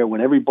 That's where when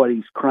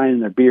everybody's crying in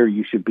their beer,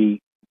 you should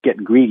be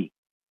getting greedy.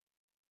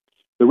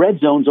 The red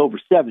zone's over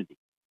 70,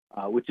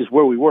 which is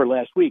where we were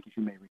last week, if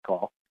you may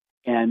recall.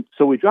 And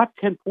so we dropped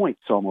 10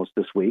 points almost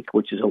this week,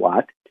 which is a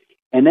lot.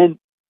 And then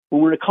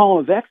when we're in a column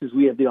of X's,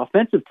 we have the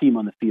offensive team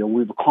on the field.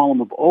 We have a column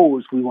of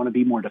O's. We want to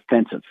be more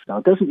defensive. Now,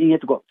 it doesn't mean you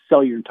have to go out and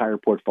sell your entire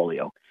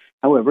portfolio.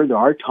 However, there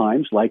are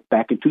times, like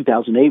back in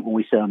 2008 when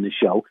we said on this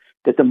show,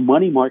 that the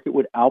money market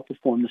would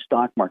outperform the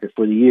stock market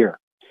for the year.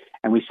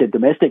 And we said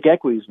domestic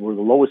equities were the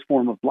lowest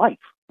form of life,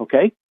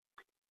 okay?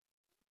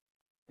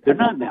 They're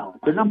not now.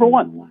 They're number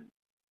one.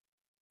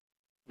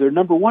 They're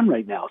number one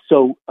right now.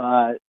 So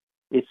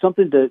it's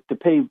something to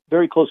pay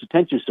very close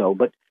attention to.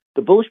 But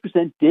the bullish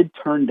percent did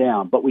turn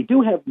down. But we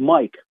do have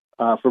Mike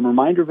from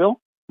Reminderville.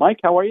 Mike,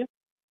 how are you?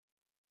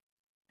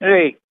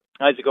 Hey,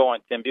 how's it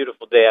going, Tim?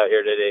 Beautiful day out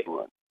here today.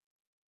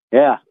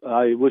 Yeah,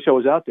 I wish I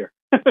was out there.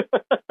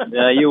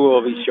 You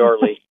will be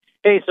shortly.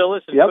 Hey, so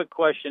listen, quick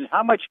question.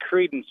 How much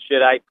credence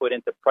should I put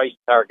into price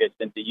targets,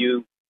 and do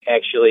you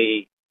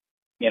actually,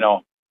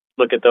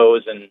 look at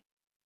those and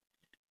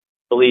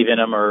believe in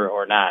them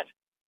or not?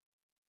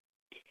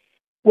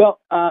 Well,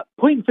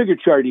 point and figure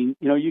charting,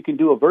 you can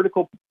do a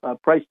vertical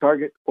price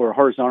target or a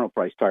horizontal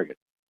price target.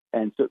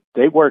 And so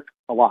they work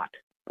a lot,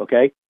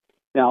 okay?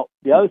 Now,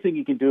 the other thing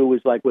you can do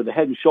is like with a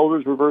head and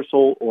shoulders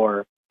reversal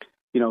or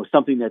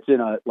something that's in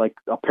a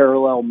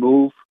parallel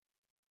move,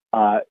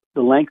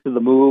 the length of the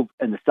move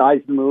and the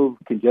size of the move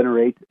can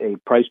generate a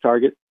price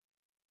target.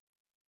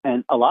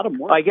 And a lot of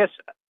more. I guess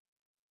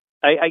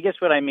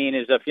what I mean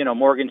is if,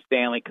 Morgan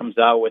Stanley comes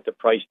out with a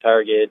price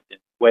target, and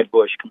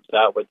Wedbush comes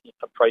out with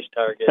a price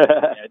target,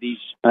 these.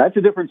 That's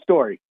a different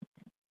story.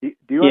 Do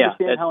you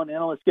understand how an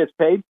analyst gets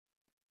paid?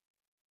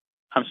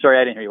 I'm sorry,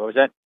 I didn't hear you. What was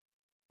that?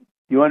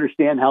 You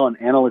understand how an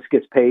analyst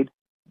gets paid?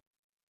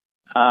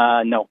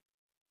 No.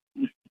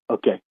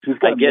 Okay, so he's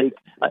got to make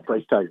a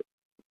price target.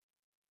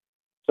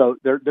 So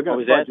they're going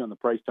to fudge on the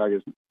price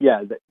targets.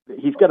 Yeah,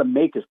 he's got to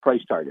make his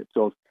price target.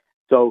 So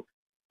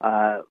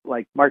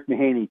like Mark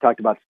Mahaney talked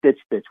about Stitch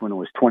when it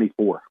was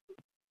 24,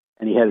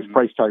 and he had his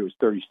price target was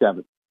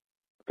 37.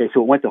 Okay,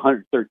 so it went to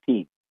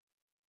 113.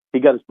 He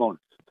got his bonus.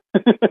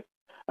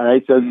 All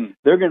right, so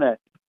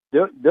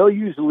they'll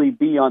usually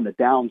be on the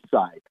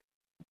downside.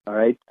 All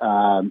right,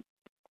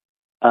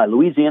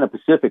 Louisiana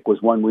Pacific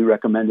was one we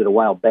recommended a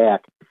while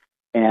back.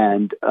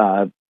 And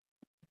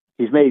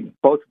he's made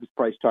both of his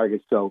price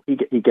targets, so he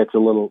gets a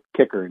little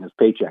kicker in his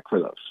paycheck for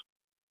those.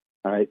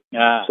 All right?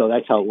 So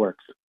that's how it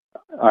works.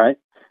 All right?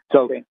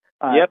 So,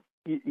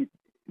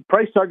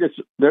 price targets,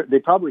 they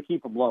probably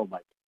keep them low,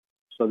 Mike,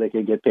 so they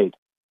can get paid.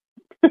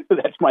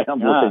 That's my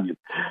humble opinion.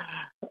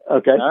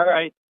 Okay? All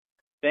right.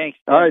 Thanks.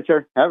 All right,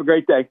 sir. Have a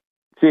great day.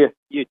 See you.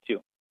 You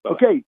too. Bye-bye.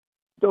 Okay.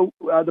 So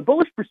the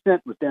bullish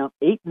percent was down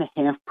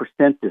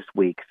 8.5% this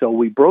week. So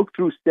we broke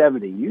through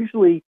 70.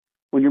 Usually,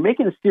 when you're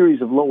making a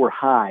series of lower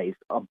highs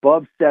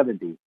above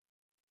 70,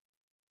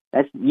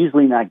 that's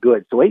usually not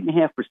good. So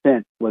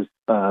 8.5% was,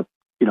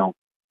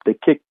 they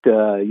kicked,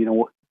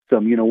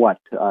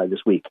 this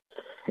week.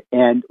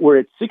 And we're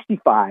at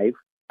 65.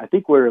 I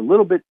think we're a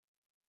little bit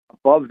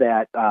above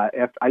that. I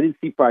didn't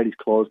see Friday's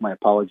close. My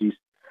apologies.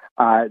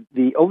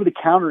 The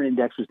over-the-counter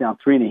index was down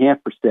 3.5%,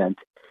 and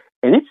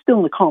it's still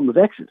in the column of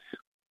X's.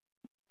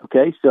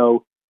 Okay,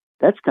 so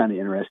that's kind of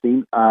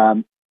interesting.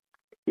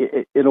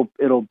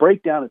 It'll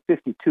break down at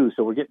 52,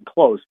 so we're getting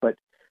close. But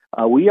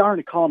we are in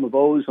a column of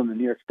O's on the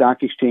New York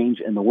Stock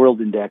Exchange, and the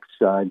World Index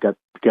got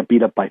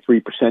beat up by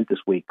 3% this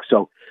week.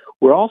 So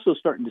we're also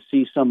starting to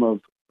see some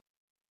of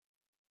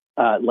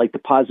like the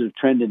positive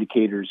trend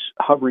indicators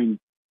hovering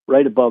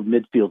right above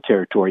midfield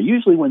territory.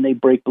 Usually, when they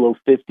break below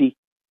 50,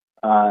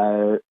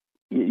 we're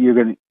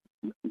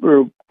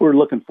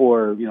looking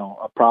for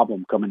a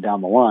problem coming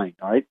down the line.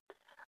 All right.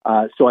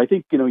 So I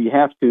think you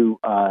have to.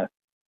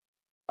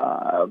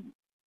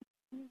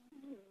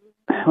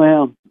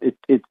 Well,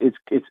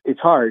 it's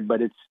hard,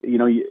 but it's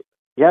you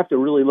have to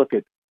really look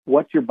at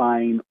what you're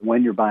buying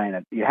when you're buying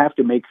it. You have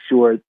to make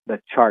sure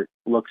the chart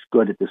looks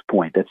good at this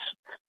point. That's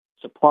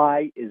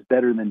supply is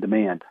better than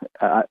demand.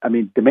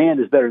 Demand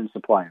is better than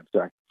supply. I'm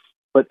sorry,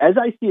 but as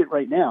I see it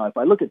right now, if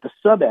I look at the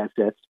sub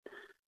assets,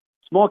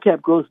 small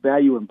cap, growth,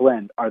 value, and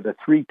blend are the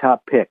three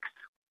top picks.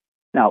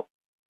 Now,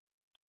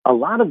 a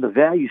lot of the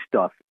value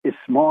stuff is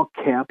small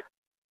cap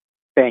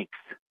banks.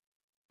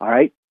 All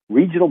right,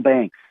 regional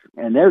banks.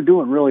 And they're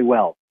doing really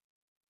well.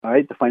 All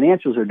right, the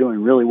financials are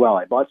doing really well.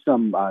 I bought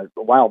some a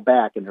while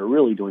back, and they're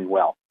really doing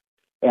well.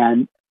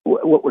 And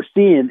what we're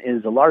seeing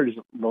is the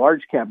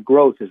large cap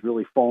growth has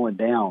really fallen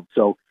down.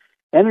 So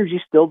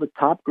energy still the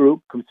top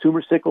group.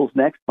 Consumer cycles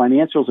next.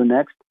 Financials are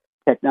next.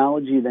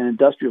 Technology, then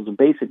industrials and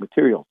basic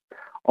materials.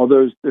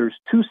 Although there's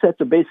two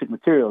sets of basic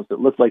materials that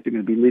look like they're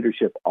going to be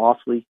leadership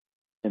awfully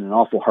in an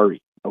awful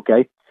hurry.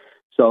 Okay,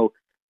 so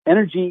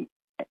energy,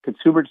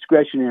 consumer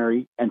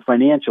discretionary, and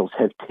financials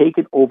have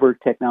taken over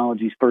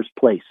technology's first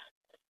place.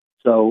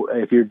 So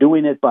if you're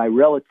doing it by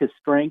relative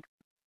strength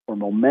or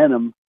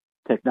momentum,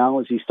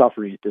 technology is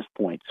suffering at this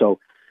point. So,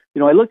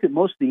 I looked at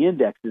most of the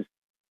indexes,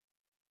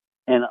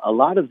 and a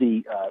lot of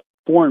the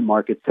foreign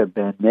markets have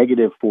been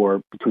negative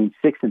for between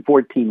 6 and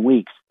 14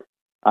 weeks.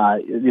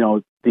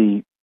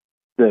 The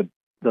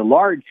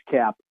large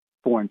cap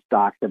foreign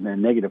stocks have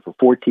been negative for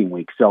 14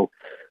 weeks. So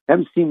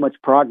haven't seen much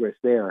progress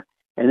there.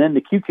 And then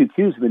the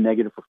QQQs have been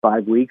negative for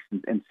 5 weeks,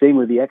 and same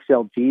with the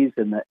XLGs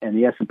and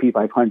the S&P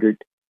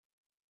 500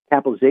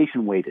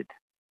 capitalization weighted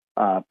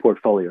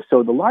portfolio.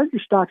 So the larger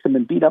stocks have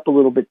been beat up a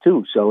little bit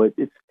too. So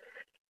it's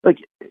like,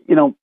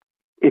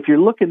 if you're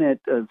looking at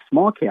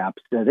small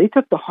caps, they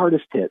took the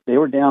hardest hit. They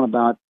were down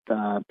about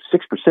 6%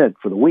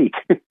 for the week,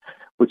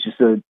 which is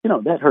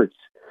that hurts.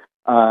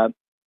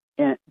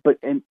 And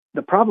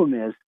the problem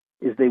is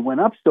they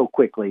went up so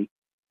quickly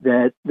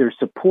that their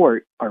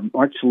support are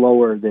much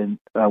lower than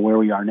where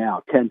we are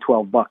now,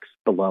 $10-12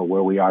 below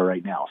where we are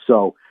right now.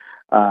 So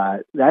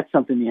that's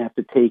something you have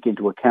to take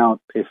into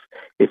account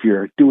if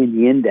you're doing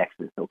the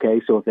indexes.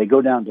 Okay, so if they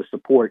go down to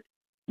support,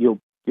 you'll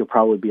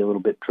probably be a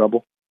little bit in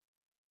trouble.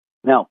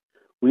 Now,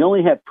 we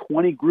only have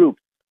 20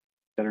 groups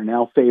that are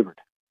now favored.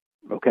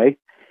 Okay,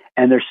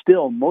 and they're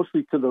still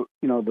mostly to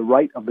the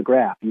right of the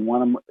graph. You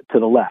want them to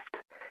the left.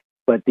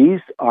 But these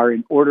are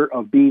in order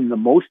of being the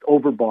most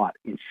overbought.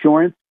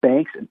 Insurance,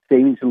 banks, and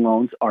savings and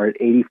loans are at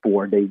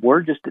 84. They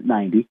were just at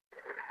 90.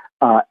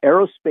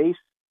 Aerospace,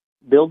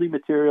 building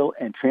material,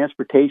 and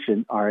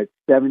transportation are at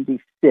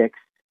 76.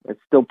 That's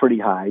still pretty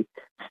high.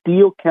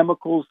 Steel,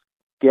 chemicals,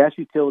 gas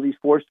utilities,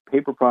 forest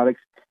paper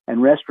products,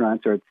 and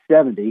restaurants are at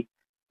 70.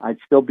 I'd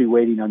still be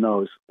waiting on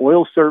those.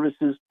 Oil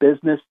services,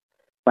 business,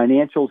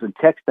 financials, and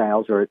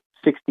textiles are at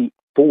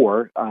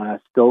 64.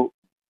 Still,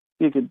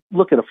 you could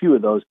look at a few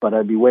of those, but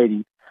I'd be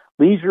waiting.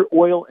 Leisure,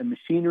 oil, and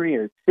machinery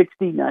are at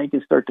 60. Now you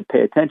can start to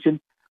pay attention.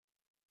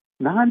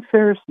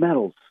 Non-ferrous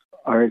metals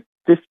are at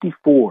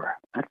 54.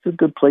 That's a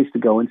good place to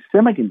go. And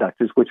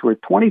semiconductors, which were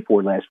at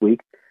 24 last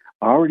week,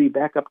 are already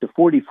back up to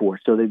 44,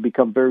 so they've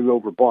become very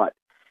overbought.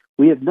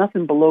 We have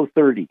nothing below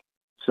 30.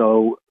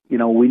 So,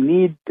 we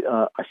need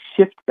a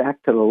shift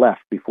back to the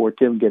left before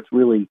Tim gets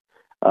really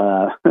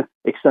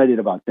excited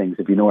about things,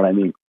 if you know what I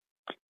mean.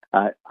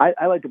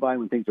 I like to buy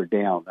when things are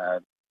down,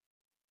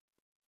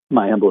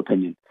 my humble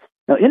opinion.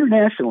 Now,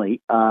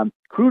 internationally,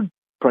 crude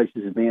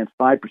prices advanced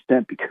 5%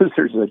 because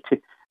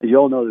as you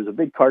all know, there's a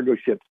big cargo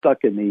ship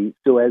stuck in the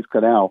Suez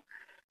Canal,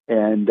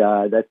 and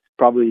that's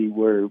probably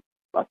where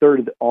a third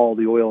of all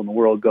the oil in the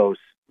world goes,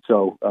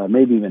 so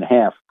maybe even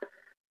half.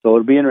 So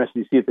it'll be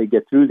interesting to see if they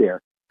get through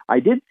there. I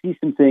did see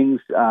some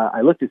things.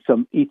 I looked at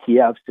some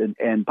ETFs,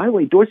 and by the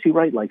way, Dorsey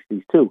Wright likes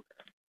these too.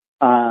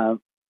 By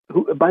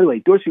the way,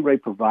 Dorsey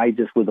Wright provides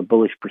us with a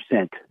bullish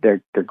percent.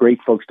 They're great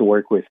folks to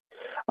work with.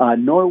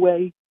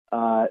 Norway,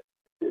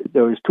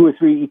 there was 2 or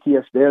 3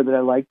 ETFs there that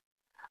I liked,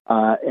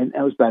 and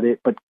that was about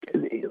it. But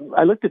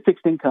I looked at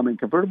fixed income and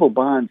convertible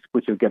bonds,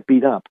 which have got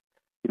beat up.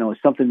 Is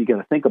something you got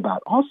to think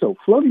about. Also,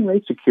 floating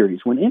rate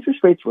securities. When interest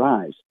rates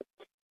rise,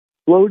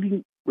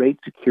 floating rate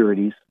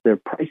securities, their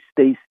price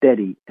stays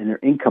steady and their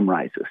income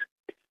rises.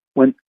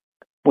 When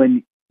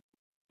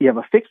you have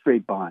a fixed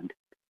rate bond,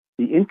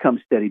 the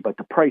income's steady, but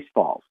the price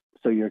falls.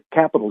 So your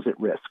capital's at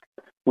risk.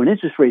 When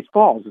interest rates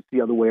falls, it's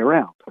the other way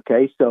around.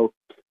 Okay, so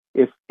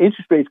if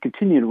interest rates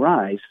continue to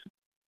rise,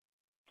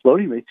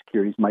 floating rate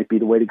securities might be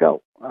the way to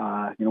go.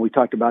 We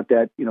talked about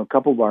that. A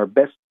couple of our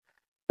best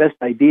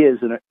ideas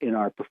in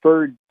our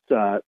preferred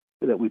that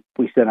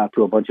we sent out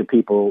to a bunch of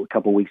people a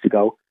couple of weeks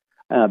ago,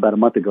 about a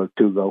month ago,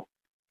 2 ago,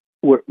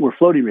 were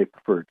floating rate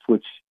preferreds,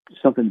 which is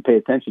something to pay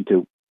attention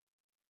to.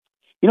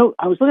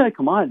 I was looking at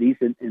commodities,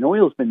 and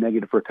oil's been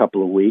negative for a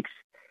couple of weeks,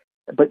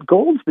 but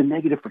gold's been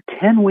negative for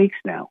 10 weeks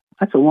now.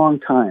 That's a long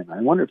time.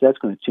 I wonder if that's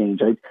going to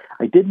change.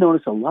 I did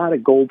notice a lot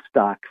of gold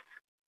stocks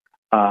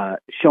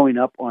showing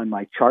up on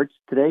my charts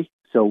today,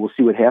 so we'll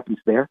see what happens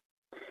there.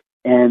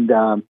 And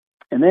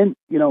then,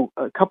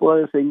 a couple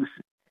other things.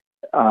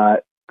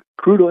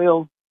 Crude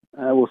oil,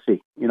 we'll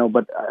see.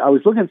 But I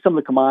was looking at some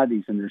of the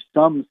commodities, and there's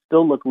some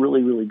still look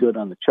really, really good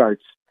on the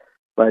charts.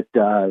 But,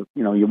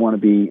 you want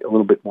to be a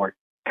little bit more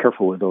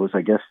careful with those,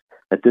 I guess,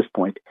 at this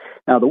point.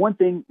 Now, the one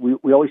thing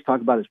we always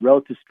talk about is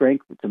relative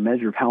strength. It's a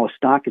measure of how a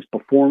stock is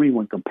performing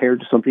when compared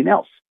to something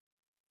else.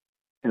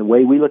 And the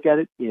way we look at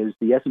it is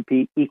the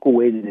S&P equal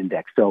weighted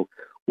index. So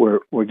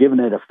we're giving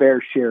it a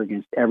fair share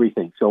against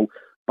everything. So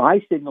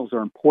buy signals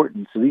are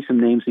important. So these are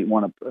some names that you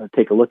want to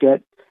take a look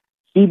at.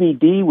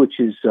 CBD, which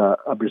is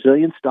a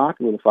Brazilian stock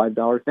with a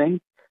 $5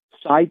 thing.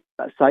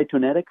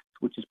 Cytonetics,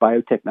 which is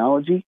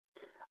biotechnology.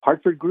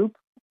 Hartford Group,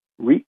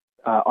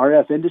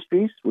 RF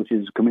Industries, which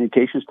is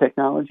communications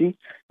technology,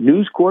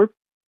 News Corp,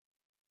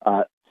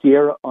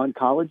 Sierra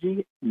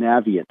Oncology,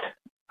 Navient,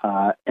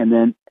 and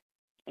then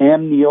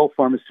Amneal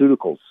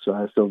Pharmaceuticals. So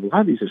a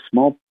lot of these are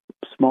small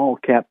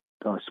cap,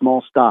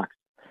 small stocks.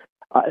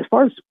 As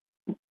far as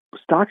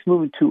stocks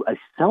moving to a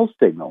sell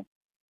signal,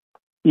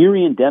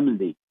 Erie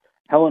Indemnity,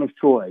 Helen of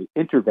Troy,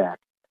 Intervac,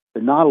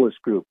 the Nautilus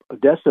Group,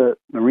 Odessa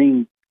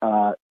Marine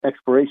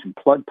Exploration,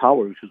 Plug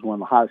Power, which was one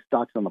of the hottest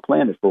stocks on the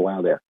planet for a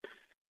while there,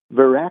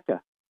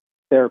 Veraca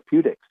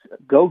Therapeutics,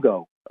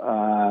 GoGo,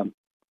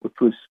 which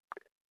was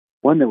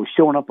one that was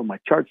showing up on my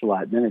charts a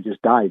lot, and then it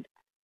just died,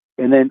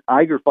 and then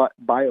Eiger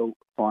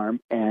Biofarm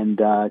and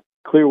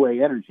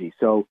Clearway Energy.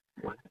 So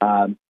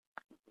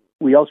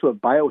we also have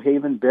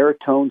Biohaven,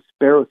 Veritone,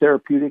 Sparrow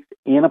Therapeutics,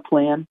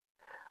 Anaplan,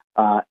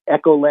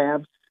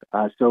 Ecolabs.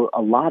 So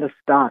a lot of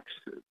stocks,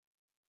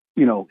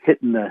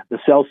 hitting the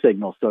sell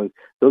signal. So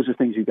those are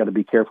things you've got to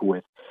be careful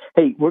with.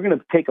 Hey, we're going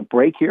to take a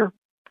break here.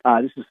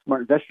 This is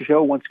Smart Investor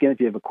Show. Once again, if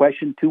you have a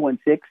question,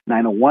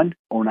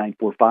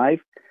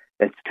 216-901-0945.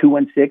 That's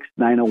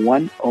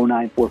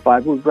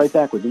 216-901-0945. We'll be right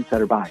back with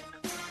Insider Buys.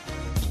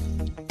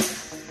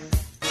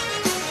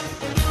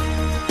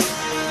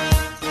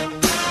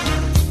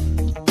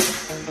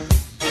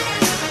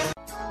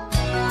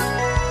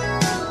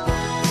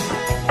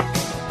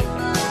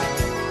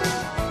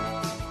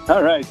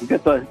 All right, we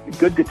got the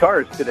good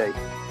guitarist today.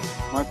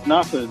 Mark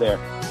Knopfler there.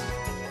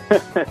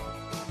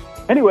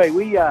 Anyway,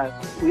 we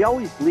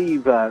always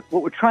leave. What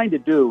we're trying to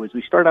do is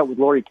we start out with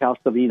Lori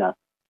Calvasina.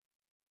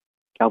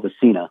 I'll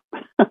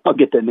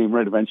get that name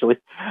right eventually.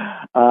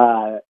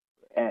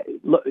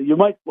 You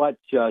might watch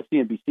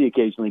CNBC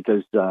occasionally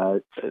because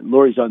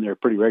Lori's on there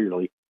pretty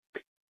regularly.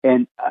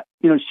 And,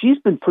 she's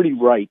been pretty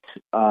right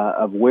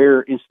of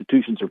where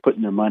institutions are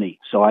putting their money.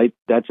 So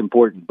that's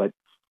important. But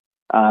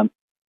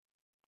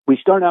we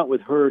start out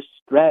with her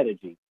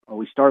strategy, or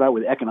we start out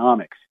with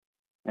economics.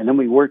 And then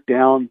we work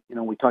down,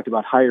 we talked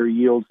about higher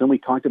yields. Then we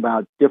talked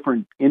about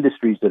different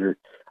industries that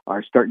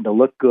are starting to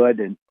look good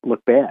and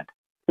look bad.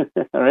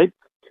 All right.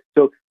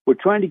 So we're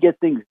trying to get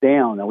things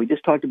down. Now, we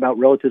just talked about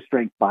relative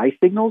strength buy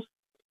signals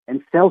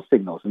and sell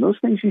signals. And those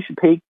things you should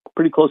pay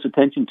pretty close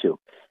attention to.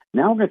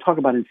 Now we're going to talk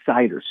about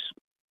insiders.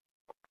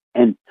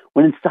 And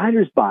when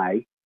insiders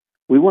buy,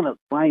 we want to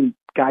find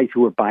guys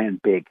who are buying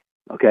big.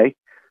 Okay.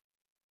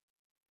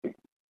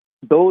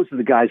 Those are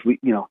the guys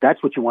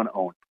that's what you want to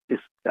own. If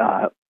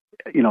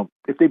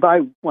they buy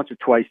once or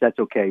twice, that's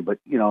okay. But,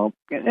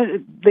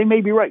 they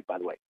may be right, by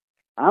the way.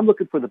 I'm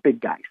looking for the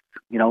big guys,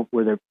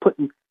 where they're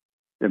putting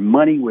their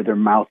money where their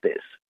mouth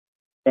is.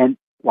 And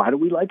why do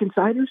we like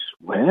insiders?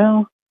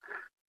 Well,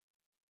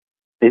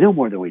 they know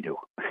more than we do.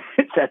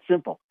 It's that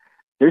simple.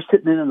 They're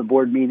sitting in on the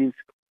board meetings.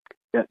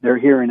 They're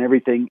hearing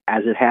everything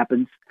as it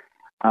happens.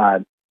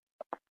 And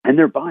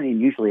they're buying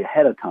usually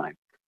ahead of time.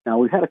 Now,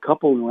 we've had a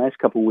couple in the last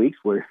couple of weeks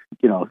where,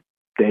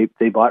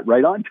 they bought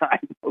right on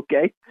time,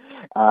 okay?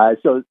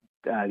 So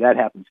that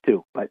happens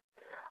too. But,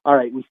 all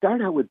right, we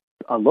start out with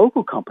a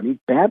local company,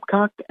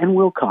 Babcock &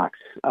 Wilcox.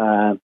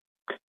 At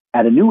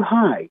a new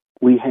high,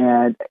 we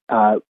had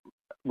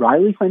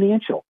Riley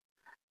Financial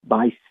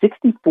buy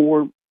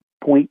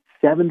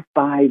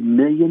 $64.75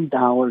 million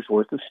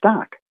worth of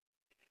stock.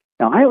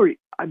 Now,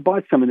 I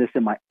bought some of this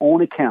in my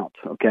own account,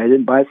 okay? I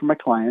didn't buy it for my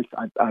clients.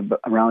 I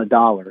around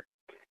 $1.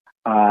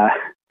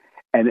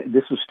 And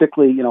this was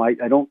strictly,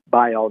 I don't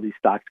buy all these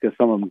stocks because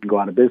some of them can go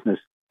out of business.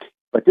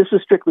 But this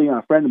was strictly on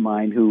a friend of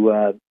mine who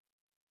I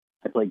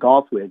play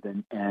golf with,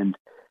 and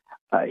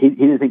he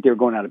didn't think they were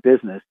going out of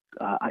business.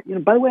 By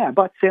the way, I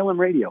bought Salem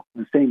Radio,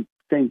 the same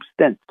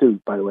stint too.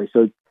 By the way,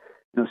 so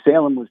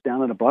Salem was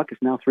down at $1. It's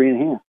now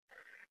 $3.50.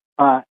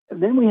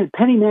 Then we had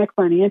PennyMac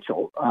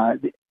Financial.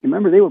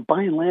 Remember, they were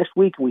buying last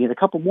week, and we had a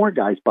couple more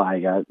guys buy.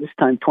 This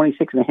time,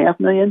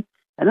 $26.5 million,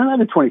 and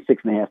another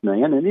 $26.5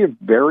 million. And they're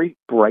very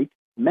bright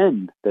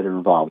men that are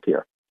involved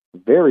here,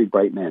 very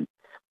bright men.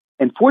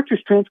 And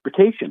Fortress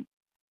Transportation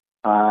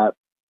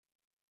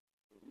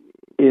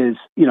is,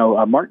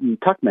 Martin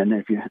Tuckman.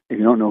 If you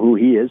don't know who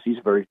he is, he's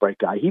a very bright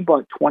guy. He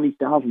bought $20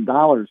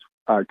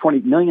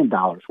 million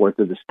worth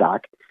of the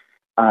stock,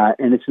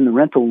 and it's in the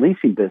rental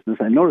leasing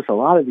business. I notice a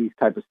lot of these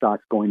type of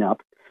stocks going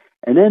up.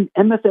 And then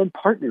MFN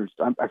Partners,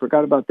 I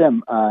forgot about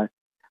them,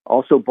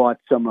 also bought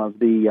some of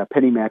the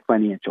PennyMac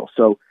Financial.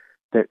 So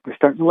they're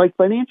starting to like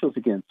financials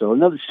again. So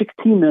another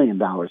 $16 million.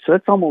 So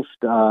that's almost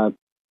 $70,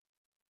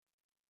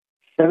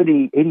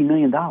 $80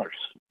 million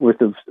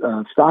worth of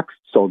stocks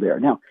sold there.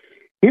 Now,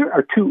 here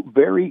are two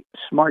very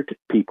smart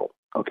people,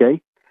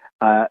 okay?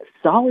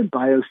 Solid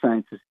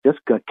Biosciences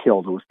just got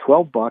killed. It was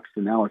 $12,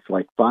 and now it's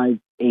like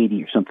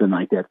 $5.80 or something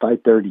like that,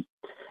 $5.30.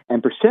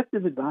 And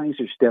Perceptive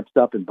Advisor steps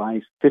up and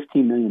buys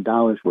 $15 million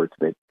worth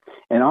of it.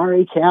 And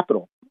RA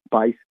Capital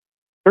buys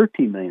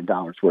 $13 million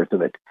worth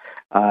of it.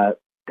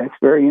 That's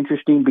very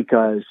interesting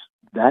because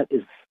that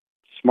is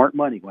smart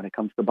money when it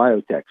comes to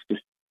biotech.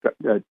 Just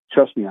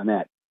trust me on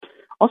that.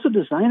 Also,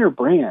 Designer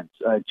Brands.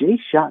 Jay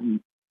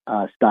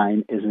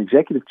Schottenstein is an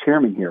executive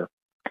chairman here.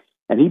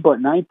 and he bought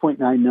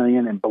 $9.9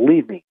 million. And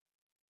believe me,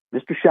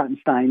 Mr.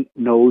 Schottenstein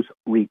knows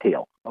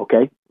retail.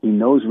 Okay, he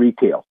knows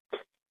retail.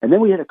 And then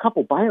we had a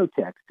couple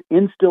biotechs,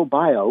 Instill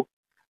Bio,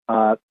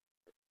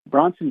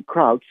 Bronson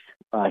Crouch.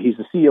 He's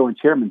the CEO and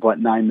chairman, bought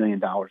 $9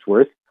 million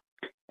worth.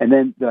 And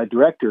then the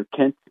director,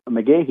 Kent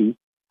McGahey,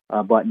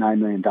 bought $9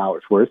 million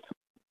worth.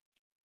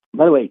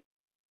 By the way,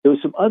 there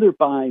was some other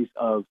buys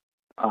of,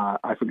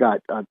 I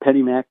forgot,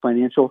 Penny Mac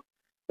Financial,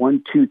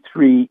 1, 2,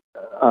 3,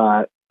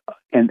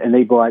 and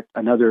they bought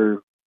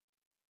another,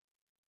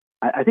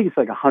 I think it's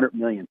like $100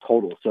 million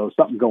total. So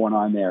something going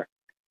on there.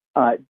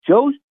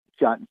 Joe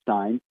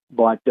Schottenstein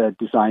bought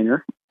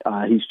Designer.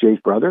 He's Jay's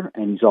brother,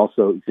 and he's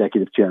also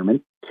executive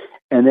chairman.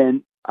 And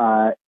then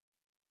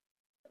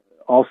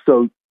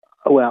also,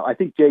 well, I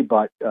think Jay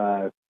bought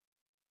 2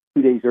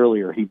 days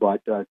earlier. He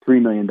bought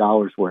 $3 million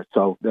worth.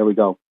 So there we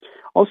go.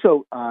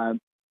 Also,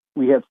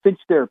 we have Finch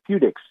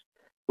Therapeutics.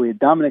 We had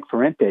Dominic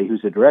Ferrante,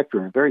 who's a director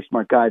and a very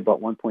smart guy,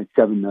 bought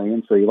 $1.7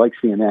 million. So you like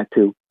seeing that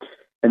too.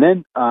 And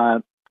then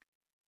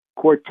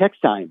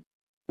Cortextime,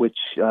 which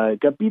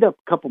got beat up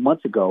a couple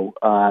months ago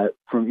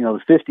from the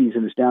 50s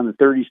and is down to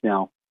 30s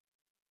now.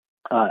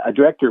 A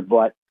director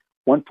bought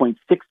 $1.6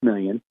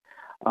 million.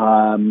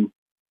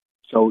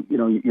 So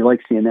you like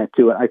seeing that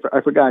too.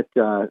 I forgot.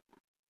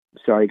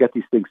 Sorry, I got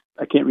these things.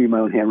 I can't read my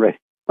own handwriting.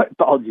 My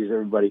apologies,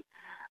 everybody.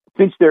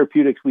 Finch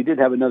Therapeutics. We did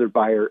have another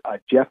buyer,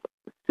 Jeff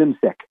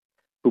Simsek,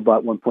 who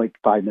bought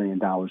 $1.5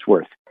 million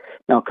worth.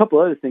 Now, a couple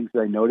other things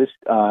that I noticed.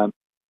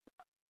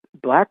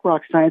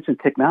 BlackRock Science and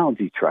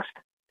Technology Trust.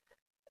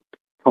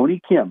 Tony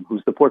Kim,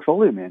 who's the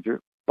portfolio manager,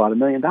 bought $1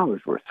 million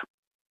worth.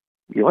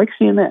 You like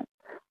seeing that?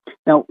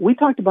 Now, we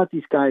talked about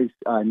these guys,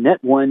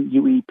 Net1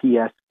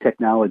 UEPS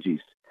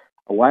Technologies,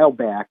 a while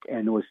back,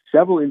 and there was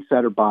several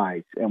insider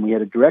buys, and we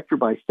had a director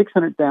buy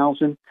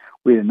 $600,000.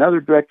 We had another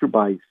director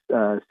buy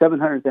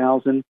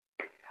 $700,000,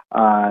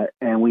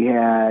 and we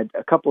had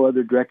a couple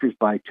other directors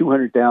buy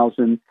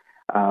 $200,000.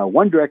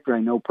 One director I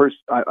know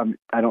I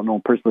don't know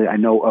him personally. I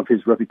know of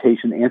his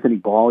reputation, Anthony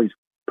Ball. He's a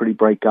pretty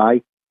bright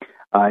guy.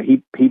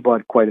 He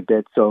bought quite a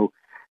bit. So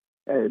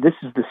this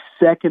is the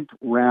second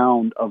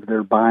round of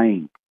their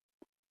buying.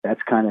 That's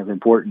kind of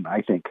important,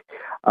 I think.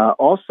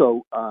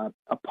 Also,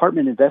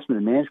 Apartment Investment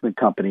and Management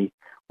Company,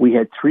 we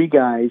had 3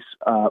 guys,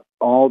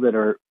 all that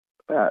are,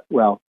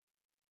 we'll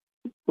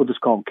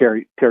just call them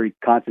Terry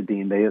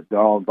Considine. They're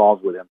all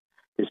involved with him,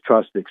 his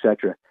trust,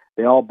 etc.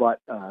 They all bought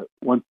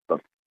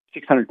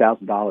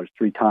 $600,000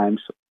 3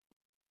 times,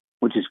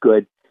 which is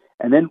good.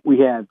 And then we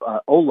have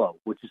Olo,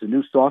 which is a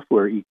new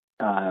software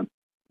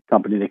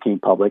company that came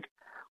public.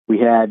 We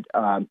had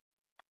a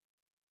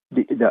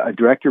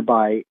director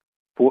buy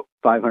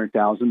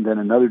 $500,000, then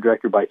another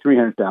director buy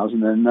 $300,000,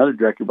 then another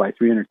director buy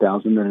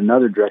 $300,000, then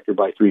another director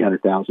buy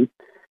 $300,000,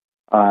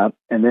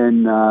 and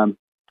then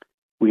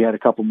we had a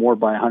couple more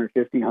buy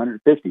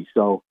 $150,000.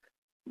 So,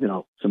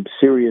 some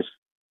serious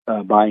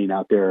buying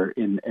out there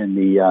in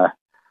the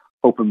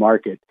open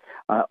market.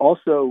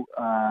 Also,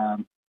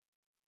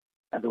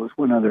 there was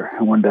one other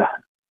I wanted to.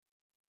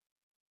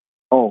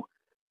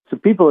 So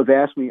people have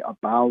asked me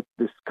about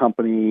this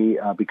company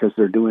because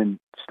they're doing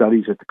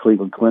studies at the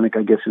Cleveland Clinic,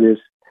 I guess it is,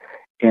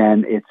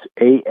 and it's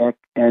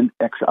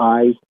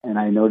ANXI, and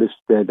I noticed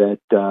that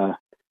it's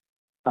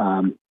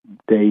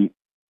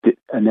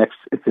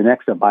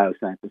Anexa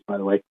Biosciences, by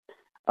the way.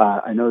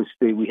 I noticed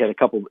we had a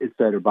couple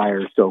insider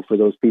buyers, so for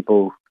those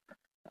people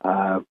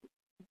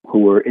who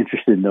were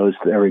interested in those,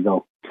 there we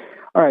go.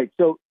 All right,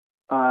 so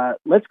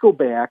let's go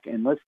back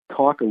and let's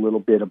talk a little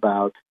bit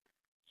about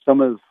some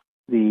of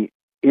the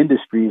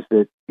industries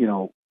that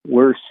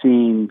we're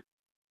seeing.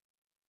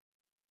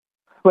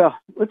 Well,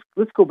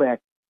 let's go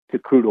back to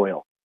crude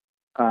oil.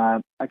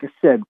 Like I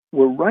said,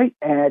 we're right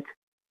at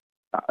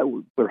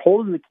we're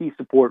holding the key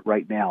support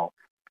right now,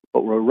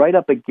 but we're right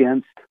up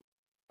against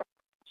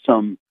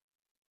some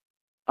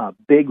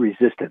big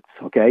resistance.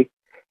 Okay,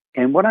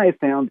 and what I have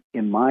found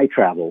in my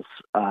travels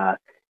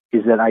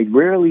is that I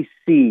rarely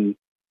see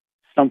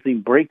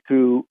something break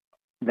through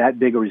that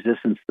big a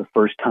resistance the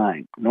first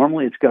time.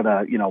 Normally, it's got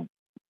to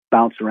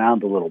bounce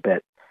around a little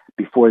bit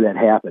before that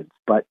happens.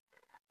 But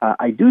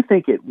I do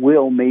think it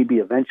will maybe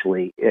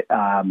eventually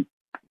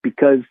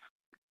because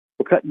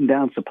we're cutting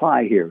down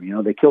supply here.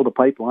 They killed a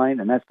pipeline,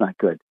 and that's not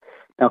good.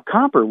 Now,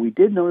 copper, we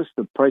did notice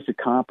the price of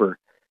copper.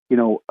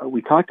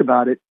 We talked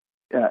about it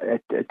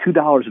at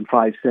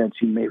 $2.05,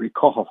 you may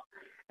recall,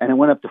 and it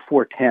went up to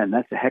 $4.10.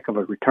 That's a heck of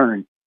a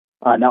return.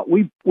 Now,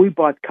 we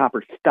bought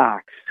copper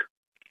stocks.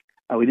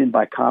 We didn't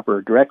buy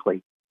copper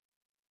directly.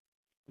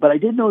 But I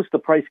did notice the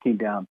price came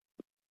down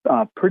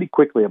pretty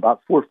quickly,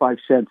 about 4 or 5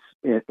 cents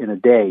in a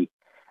day.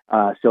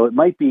 So it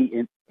might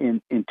be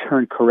in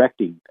turn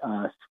correcting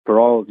for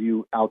all of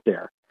you out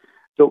there.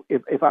 So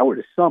if I were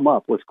to sum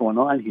up what's going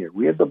on here,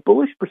 we have the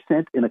bullish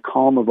percent in a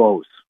column of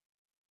O's.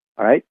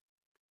 All right?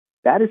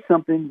 That is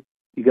something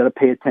you got to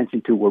pay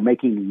attention to. We're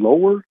making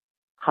lower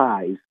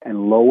highs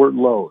and lower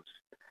lows.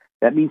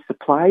 That means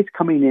supply is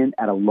coming in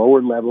at a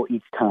lower level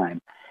each time.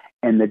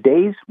 And the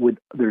days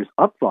there's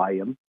up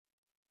volume,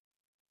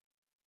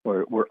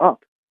 or we're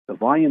up. the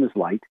volume is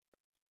light.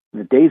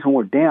 The days when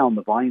we're down,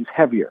 the volume's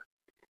heavier.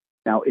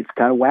 Now, it's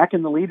kind of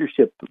whacking the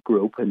leadership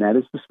group, and that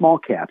is the small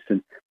caps.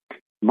 And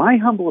my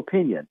humble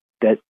opinion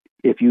that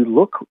if you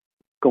look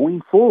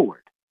going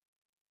forward,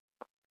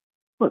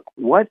 look,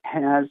 what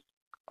has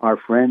our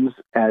friends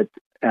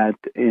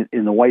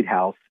in the White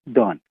House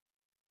done?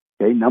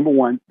 Okay, number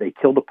one, they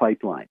killed a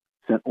pipeline,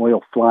 sent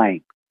oil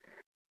flying.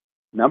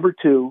 Number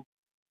two,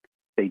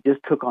 they just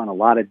took on a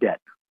lot of debt.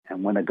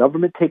 And when a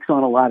government takes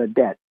on a lot of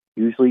debt,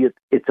 usually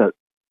it's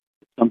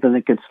something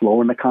that can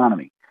slow an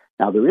economy.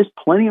 Now, there is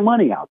plenty of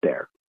money out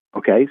there,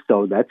 okay?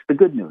 So that's the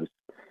good news.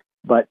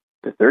 But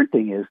the third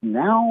thing is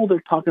now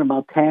they're talking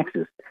about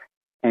taxes.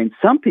 And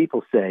some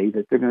people say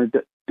that they're going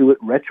to do it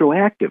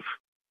retroactive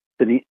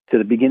to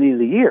the beginning of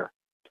the year.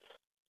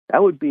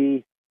 That would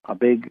be a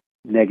big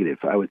negative,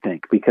 I would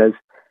think, because,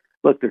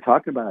 look, they're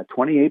talking about a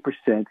 28%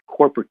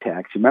 corporate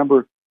tax.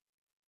 Remember,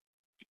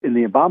 in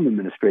the Obama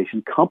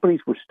administration,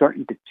 companies were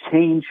starting to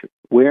change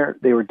where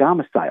they were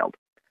domiciled,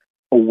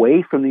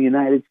 away from the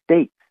United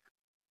States.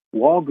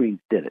 Walgreens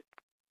did it.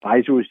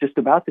 Pfizer was just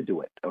about to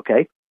do it,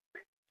 okay?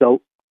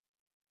 So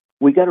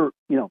we got to,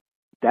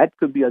 that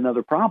could be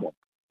another problem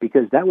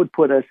because that would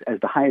put us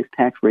as the highest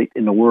tax rate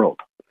in the world.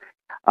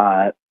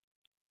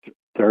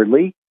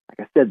 Thirdly, like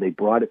I said, they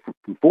brought it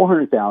from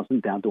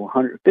 400,000 down to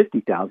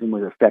 150,000,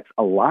 which affects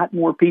a lot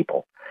more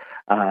people.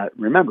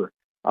 Remember,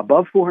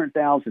 above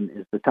 400,000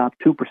 is the top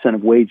 2%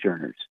 of wage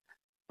earners.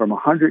 From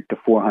 100 to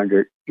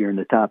 400, you're in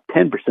the top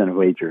 10% of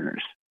wage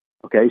earners.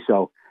 Okay,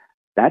 so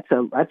that's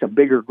a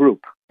bigger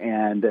group,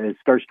 and it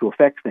starts to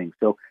affect things.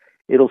 So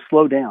it'll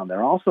slow down.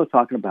 They're also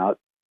talking about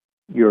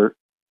your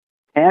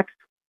tax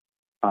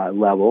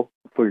level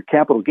for your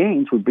capital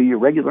gains would be your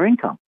regular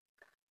income.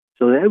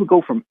 So they would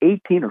go from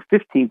 18 or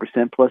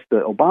 15% plus the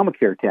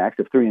Obamacare tax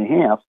of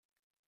 3.5%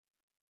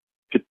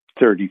 to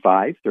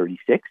 35,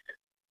 36.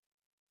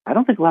 I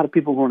don't think a lot of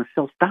people are going to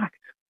sell stocks.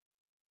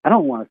 I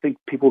don't want to think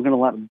people are going to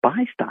want to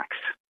buy stocks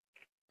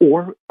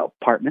or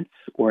apartments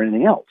or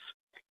anything else.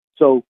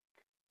 So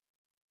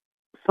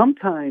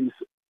sometimes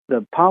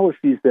the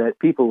policies that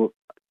people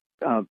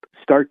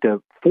start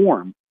to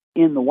form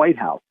in the White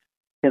House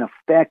can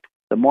affect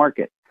the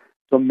market.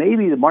 So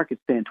maybe the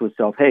market's saying to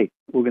itself, hey,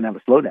 we're going to have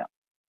a slowdown.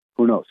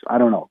 Who knows? I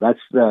don't know.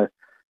 That's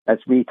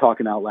me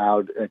talking out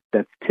loud.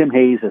 That's Tim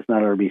Hayes. That's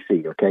not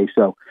RBC. Okay,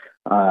 so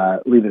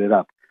leaving it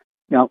up.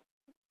 Now,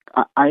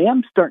 I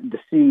am starting to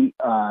see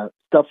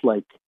stuff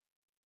like,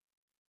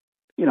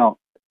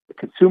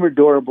 consumer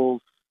durables,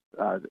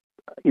 are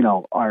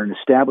an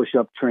established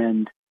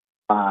uptrend.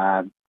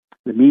 The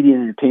media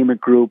and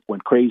entertainment group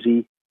went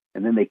crazy,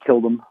 and then they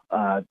killed them.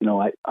 I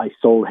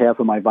sold half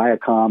of my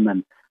Viacom,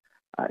 and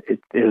it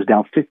was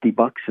down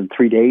 $50 in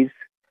 3 days.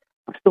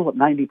 I'm still at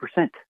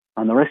 90%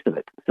 on the rest of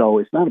it, so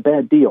it's not a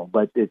bad deal.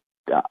 But it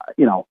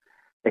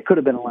could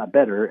have been a lot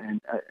better,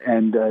 and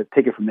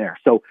take it from there.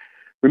 So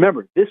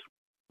remember this.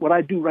 What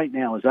I do right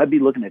now is I'd be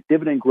looking at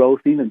dividend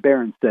growth. Even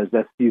Barron says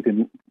that you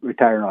can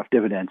retire off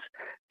dividends.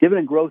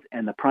 Dividend growth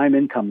and the prime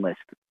income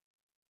list.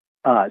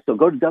 So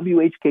go to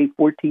WHK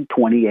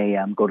 1420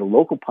 AM, go to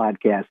local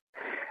podcast,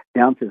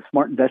 down to the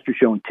Smart Investor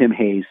Show and Tim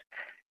Hayes.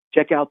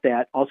 Check out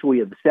that. Also, we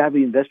have the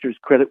Savvy Investors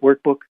Credit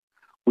Workbook.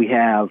 We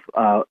have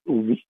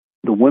the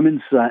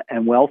Women's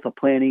and Wealth, a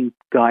planning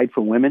guide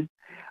for women.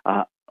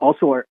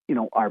 Also,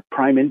 our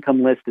prime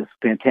income list is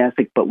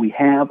fantastic, but we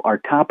have our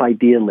top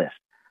idea list.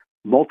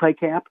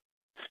 Multi-cap,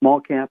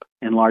 small cap,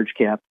 and large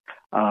cap,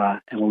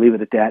 and we'll leave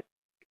it at that.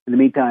 In the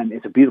meantime,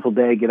 it's a beautiful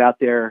day. Get out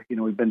there.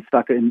 We've been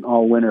stuck in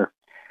all winter.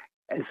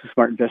 It's the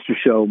Smart Investor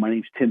Show. My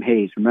name's Tim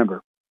Hayes.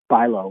 Remember,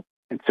 buy low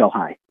and sell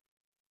high.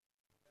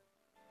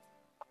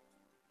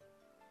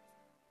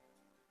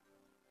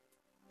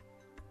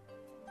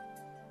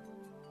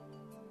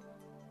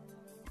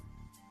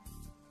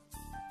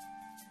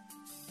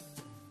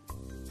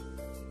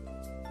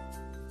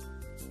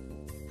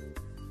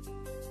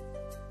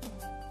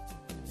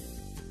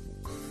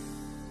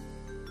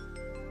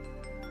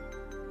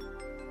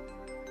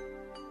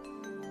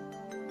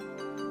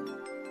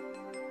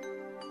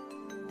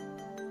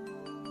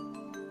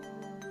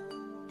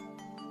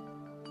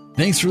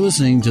 Thanks for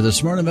listening to the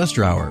Smart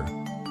Investor Hour.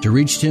 To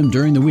reach Tim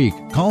during the week,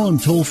 call him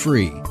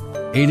toll-free,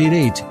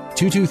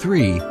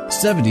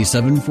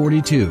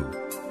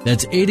 888-223-7742.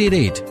 That's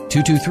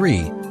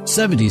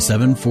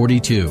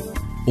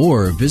 888-223-7742.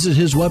 Or visit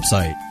his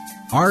website,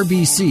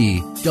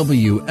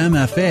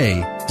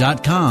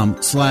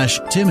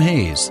 rbcwmfa.com/Tim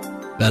Hayes.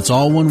 That's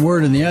all one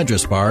word in the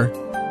address bar,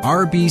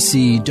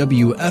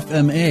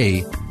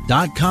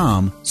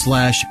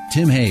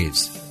 rbcwfma.com/Tim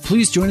Hayes.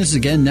 Please join us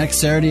again next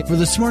Saturday for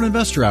the Smart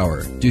Investor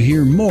Hour to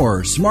hear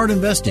more smart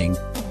investing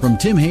from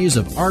Tim Hayes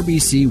of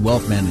RBC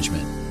Wealth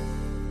Management.